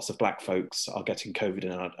 because lots of Black folks are getting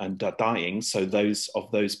COVID and are dying. So those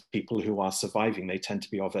people who are surviving, they tend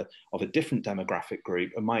to be of a different demographic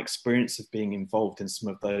group. And my experience of being involved in some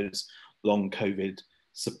of those long COVID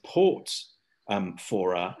support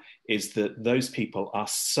fora is that those people are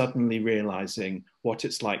suddenly realizing what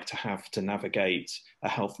it's like to have to navigate a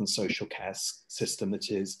health and social care system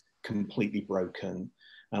that is completely broken.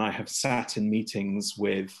 And I have sat in meetings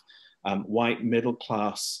with white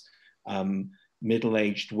middle-class,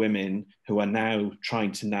 middle-aged women who are now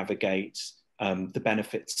trying to navigate the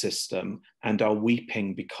benefit system and are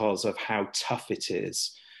weeping because of how tough it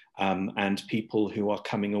is. And people who are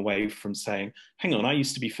coming away from saying, hang on, I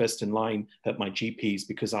used to be first in line at my GP's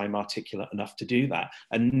because I'm articulate enough to do that.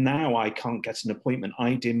 And now I can't get an appointment.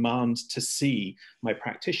 I demand to see my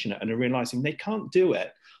practitioner, and are realizing they can't do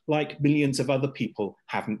it, like millions of other people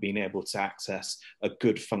haven't been able to access a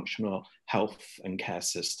good functional health and care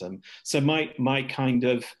system. So my kind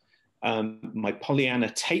of, my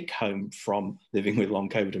Pollyanna take home from living with long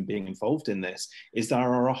COVID and being involved in this is there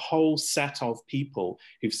are a whole set of people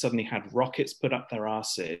who've suddenly had rockets put up their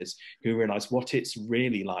asses, who realize what it's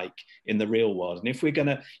really like in the real world. And if we're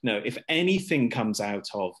gonna, if anything comes out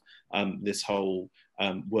of this whole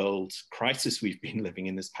world crisis we've been living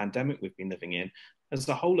in, this pandemic we've been living in, there's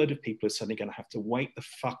a whole load of people who are suddenly going to have to wake the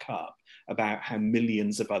fuck up about how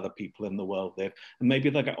millions of other people in the world live, and maybe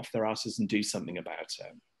they'll get off their asses and do something about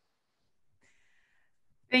it.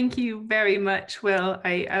 Thank you very much, Will.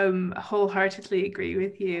 I wholeheartedly agree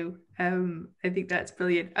with you. I think that's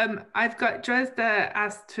brilliant. I've got Dresda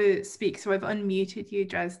asked to speak, so I've unmuted you,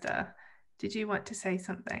 Dresda. Did you want to say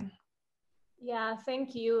something? Yeah,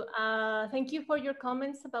 thank you. Thank you for your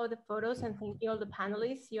comments about the photos, and thank you all the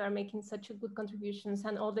panelists. You are making such a good contributions,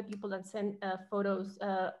 and all the people that send photos.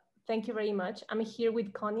 Thank you very much. I'm here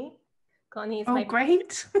with Connie. Connie is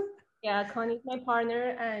great. Yeah, Connie is my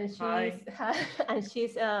partner, and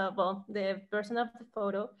she's well, the person of the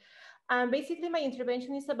photo. Basically, my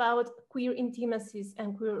intervention is about queer intimacies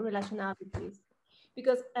and queer relationalities,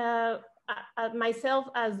 because myself,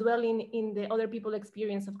 as well in the other people's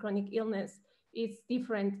experience of chronic illness, it's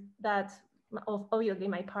different that of obviously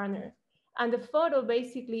my partner. And the photo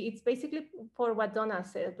it's basically for what Donna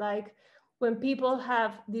said, like when people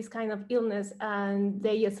have this kind of illness and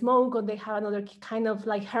they smoke or they have another kind of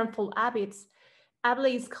like harmful habits,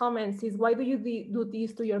 Ablay's comments is, why do you do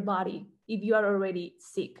this to your body if you are already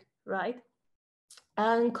sick, right?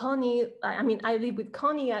 And Connie, I mean, I live with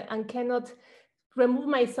Connie and cannot remove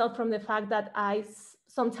myself from the fact that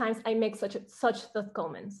sometimes I make such thought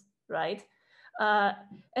comments, right?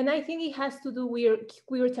 And I think it has to do with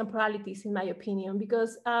queer temporalities, in my opinion,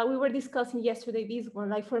 because we were discussing yesterday this one.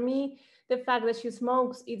 Like for me, the fact that she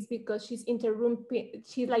smokes, it's because she's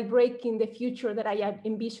like breaking the future that I have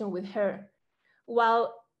envisioned with her,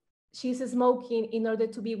 while she's smoking in order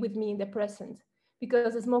to be with me in the present,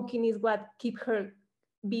 because smoking is what keeps her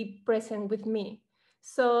be present with me.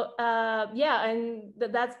 So yeah, and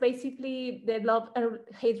that's basically the love and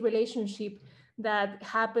hate relationship that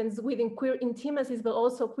happens within queer intimacies, but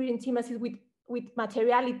also queer intimacies with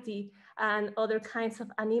materiality and other kinds of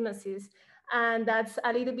animacies. And that's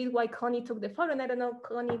a little bit why Connie took the photo. And I don't know,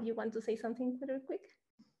 Connie, if you want to say something very quick.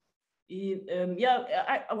 Yeah,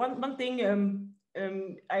 one thing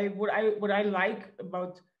what I like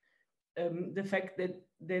about the fact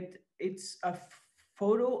that it's a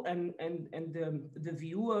photo and the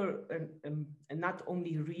viewer and not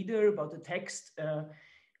only reader about the text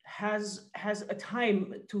has a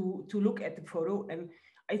time to look at the photo. And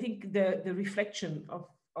I think the reflection of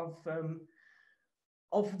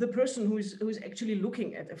the person who's actually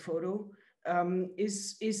looking at a photo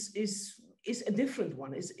is a different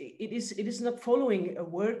one. It is not following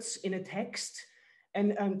words in a text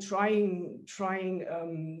and trying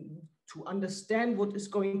to understand what is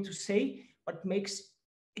going to say, but makes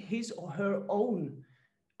his or her own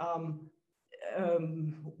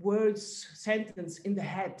words, sentence in the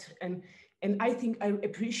head. And I think I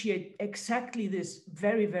appreciate exactly this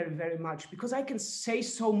very, very, very much, because I can say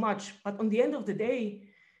so much, but on the end of the day,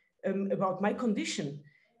 about my condition,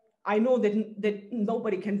 I know that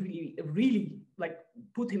nobody can really like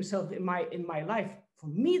put himself in my life. For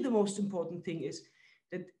me, the most important thing is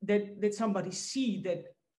that somebody see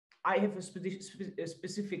that I have a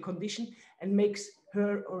specific condition and makes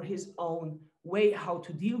her or his own way how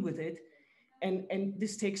to deal with it. And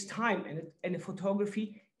this takes time, and a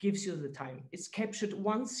photography gives you the time. It's captured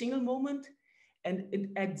one single moment, and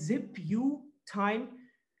it adds you time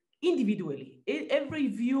individually. Every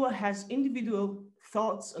viewer has individual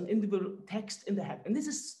thoughts and individual text in the head. And this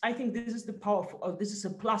is, I think this is the powerful, or this is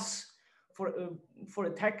a plus a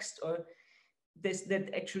text or this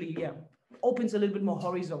that actually opens a little bit more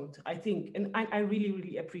horizon, I think. And I really,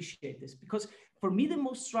 really appreciate this, because for me the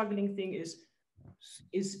most struggling thing is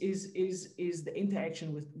the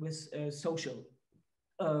interaction with social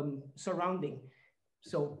surrounding.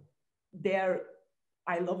 So there,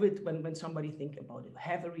 I love it when somebody think about it,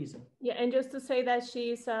 have a reason. Yeah, and just to say that she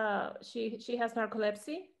has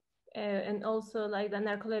narcolepsy, and also like the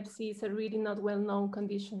narcolepsy is a really not well-known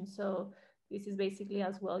condition. So this is basically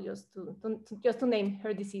as well just to name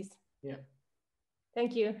her disease. Yeah.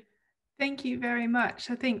 Thank you. Thank you very much.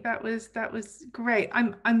 I think that was great.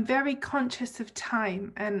 I'm very conscious of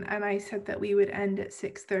time, and I said that we would end at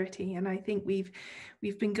 6:30, and I think we've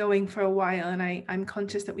been going for a while, and I'm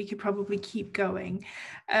conscious that we could probably keep going.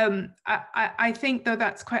 I think though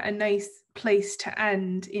that's quite a nice place to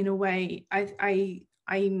end in a way.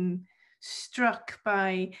 I'm struck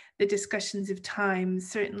by the discussions of time.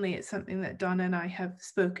 Certainly it's something that Donna and I have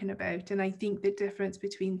spoken about, and I think the difference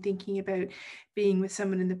between thinking about being with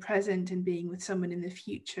someone in the present and being with someone in the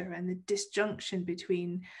future, and the disjunction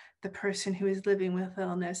between the person who is living with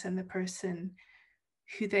illness and the person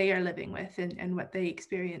who they are living with, and what they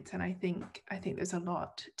experience. And I think there's a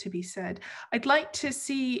lot to be said. I'd like to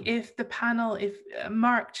see if the panel, if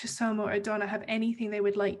Mark, Chisomo or Donna have anything they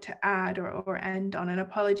would like to add or end on, and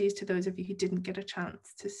apologies to those of you who didn't get a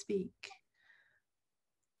chance to speak.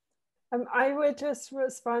 I would just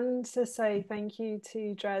respond to say thank you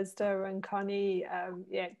to Dresda and Connie.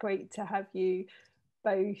 Yeah, great to have you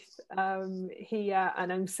both here,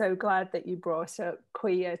 and I'm so glad that you brought up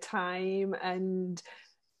queer time, and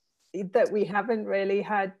that we haven't really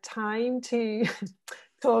had time to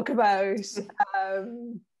talk about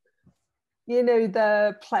you know,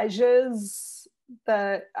 the pleasures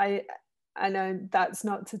that I know that's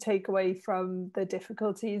not to take away from the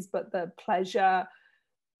difficulties, but the pleasure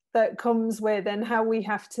that comes with, and how we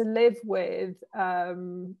have to live with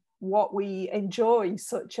what we enjoy,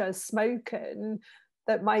 such as smoking,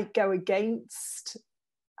 that might go against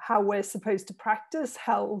how we're supposed to practice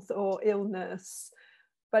health or illness,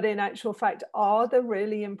 but in actual fact are the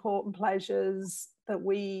really important pleasures that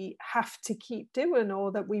we have to keep doing,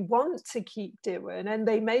 or that we want to keep doing, and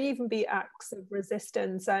they may even be acts of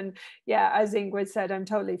resistance. And yeah, as Ingrid said, I'm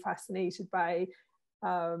totally fascinated by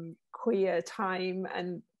queer time,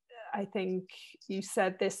 and I think you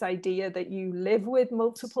said this idea that you live with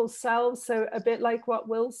multiple selves, so a bit like what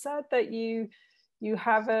Will said, that you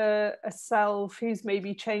have a self who's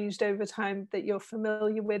maybe changed over time that you're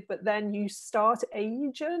familiar with, but then you start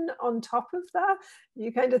aging on top of that.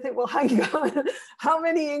 You kind of think, well, hang on, how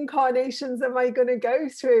many incarnations am I going to go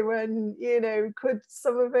through? And, you know, could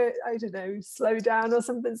some of it, I don't know, slow down or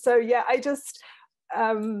something? So yeah, I just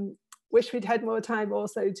wish we'd had more time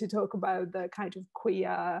also to talk about the kind of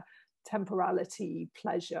queer temporality,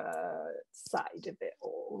 pleasure side of it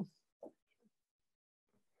all.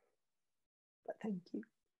 But thank you.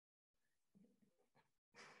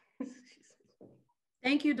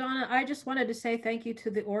 Thank you, Donna. I just wanted to say thank you to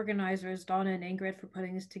the organizers, Donna and Ingrid, for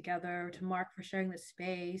putting this together, to Mark for sharing the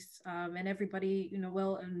space, and everybody, you know,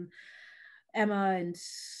 Will and Emma and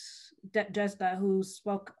Dresda, who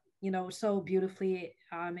spoke, you know, so beautifully.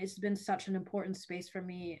 It's been such an important space for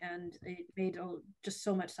me, and it made just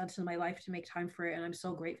so much sense in my life to make time for it. And I'm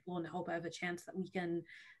so grateful, and hope I have a chance that we can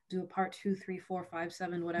do a part 2, 3, 4, 5,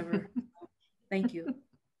 7, whatever. Thank you.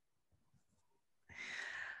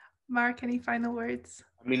 Mark, any final words?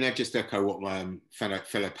 I mean, I just echo what my fellow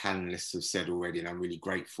panelists have said already, and I'm really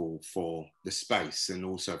grateful for the space and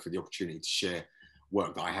also for the opportunity to share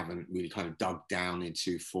work that I haven't really kind of dug down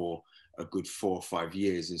into for a good 4 or 5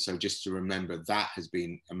 years. And so just to remember that has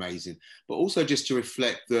been amazing, but also just to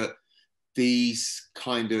reflect that these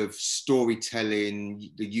kind of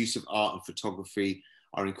storytelling, the use of art and photography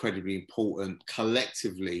are incredibly important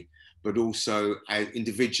collectively, but also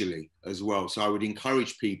individually as well. So I would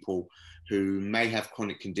encourage people who may have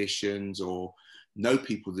chronic conditions or know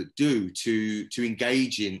people that do to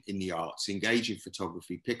engage in the arts, engage in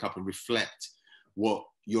photography, pick up and reflect what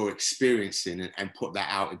you're experiencing and put that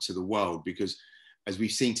out into the world. Because as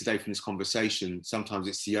we've seen today from this conversation, sometimes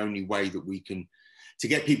it's the only way that we can, to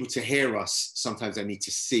get people to hear us, sometimes they need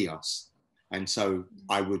to see us. And so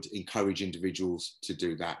I would encourage individuals to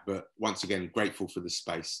do that. But once again, grateful for the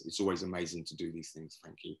space. It's always amazing to do these things.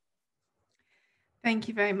 Thank you. Thank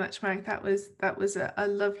you very much, Mark. That was a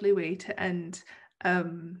lovely way to end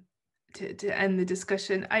to end the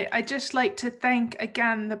discussion. I'd just like to thank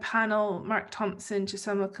again the panel, Mark Thompson,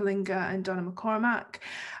 Chisomo Kalinga and Donna McCormack,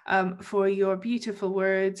 for your beautiful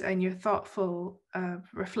words and your thoughtful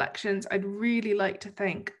reflections. I'd really like to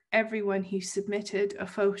thank everyone who submitted a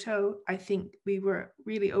photo. I think we were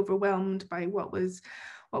really overwhelmed by what was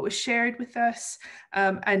shared with us,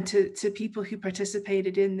 and to people who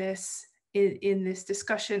participated in this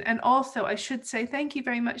discussion. And also, I should say thank you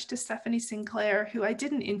very much to Stephanie Sinclair, who I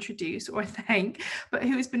didn't introduce or thank, but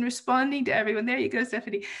who has been responding to everyone. There you go,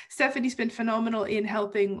 Stephanie. Stephanie's been phenomenal in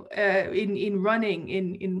helping,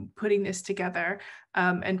 in putting this together,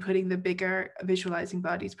 and putting the bigger Visualizing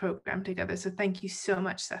Bodies program together. So thank you so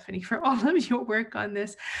much, Stephanie, for all of your work on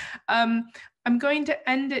this. I'm going to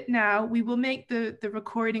end it now. We will make the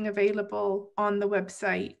recording available on the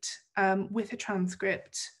website with a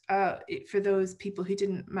transcript for those people who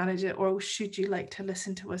didn't manage it, or should you like to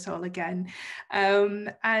listen to us all again.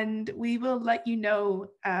 And we will let you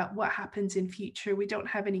know what happens in future. We don't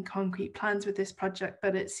have any concrete plans with this project,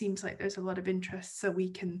 but it seems like there's a lot of interest, so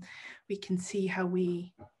we can see how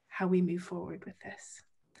we move forward with this.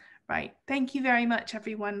 Right. Thank you very much,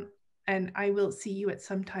 everyone. And I will see you at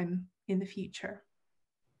some time in the future.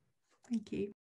 Thank you.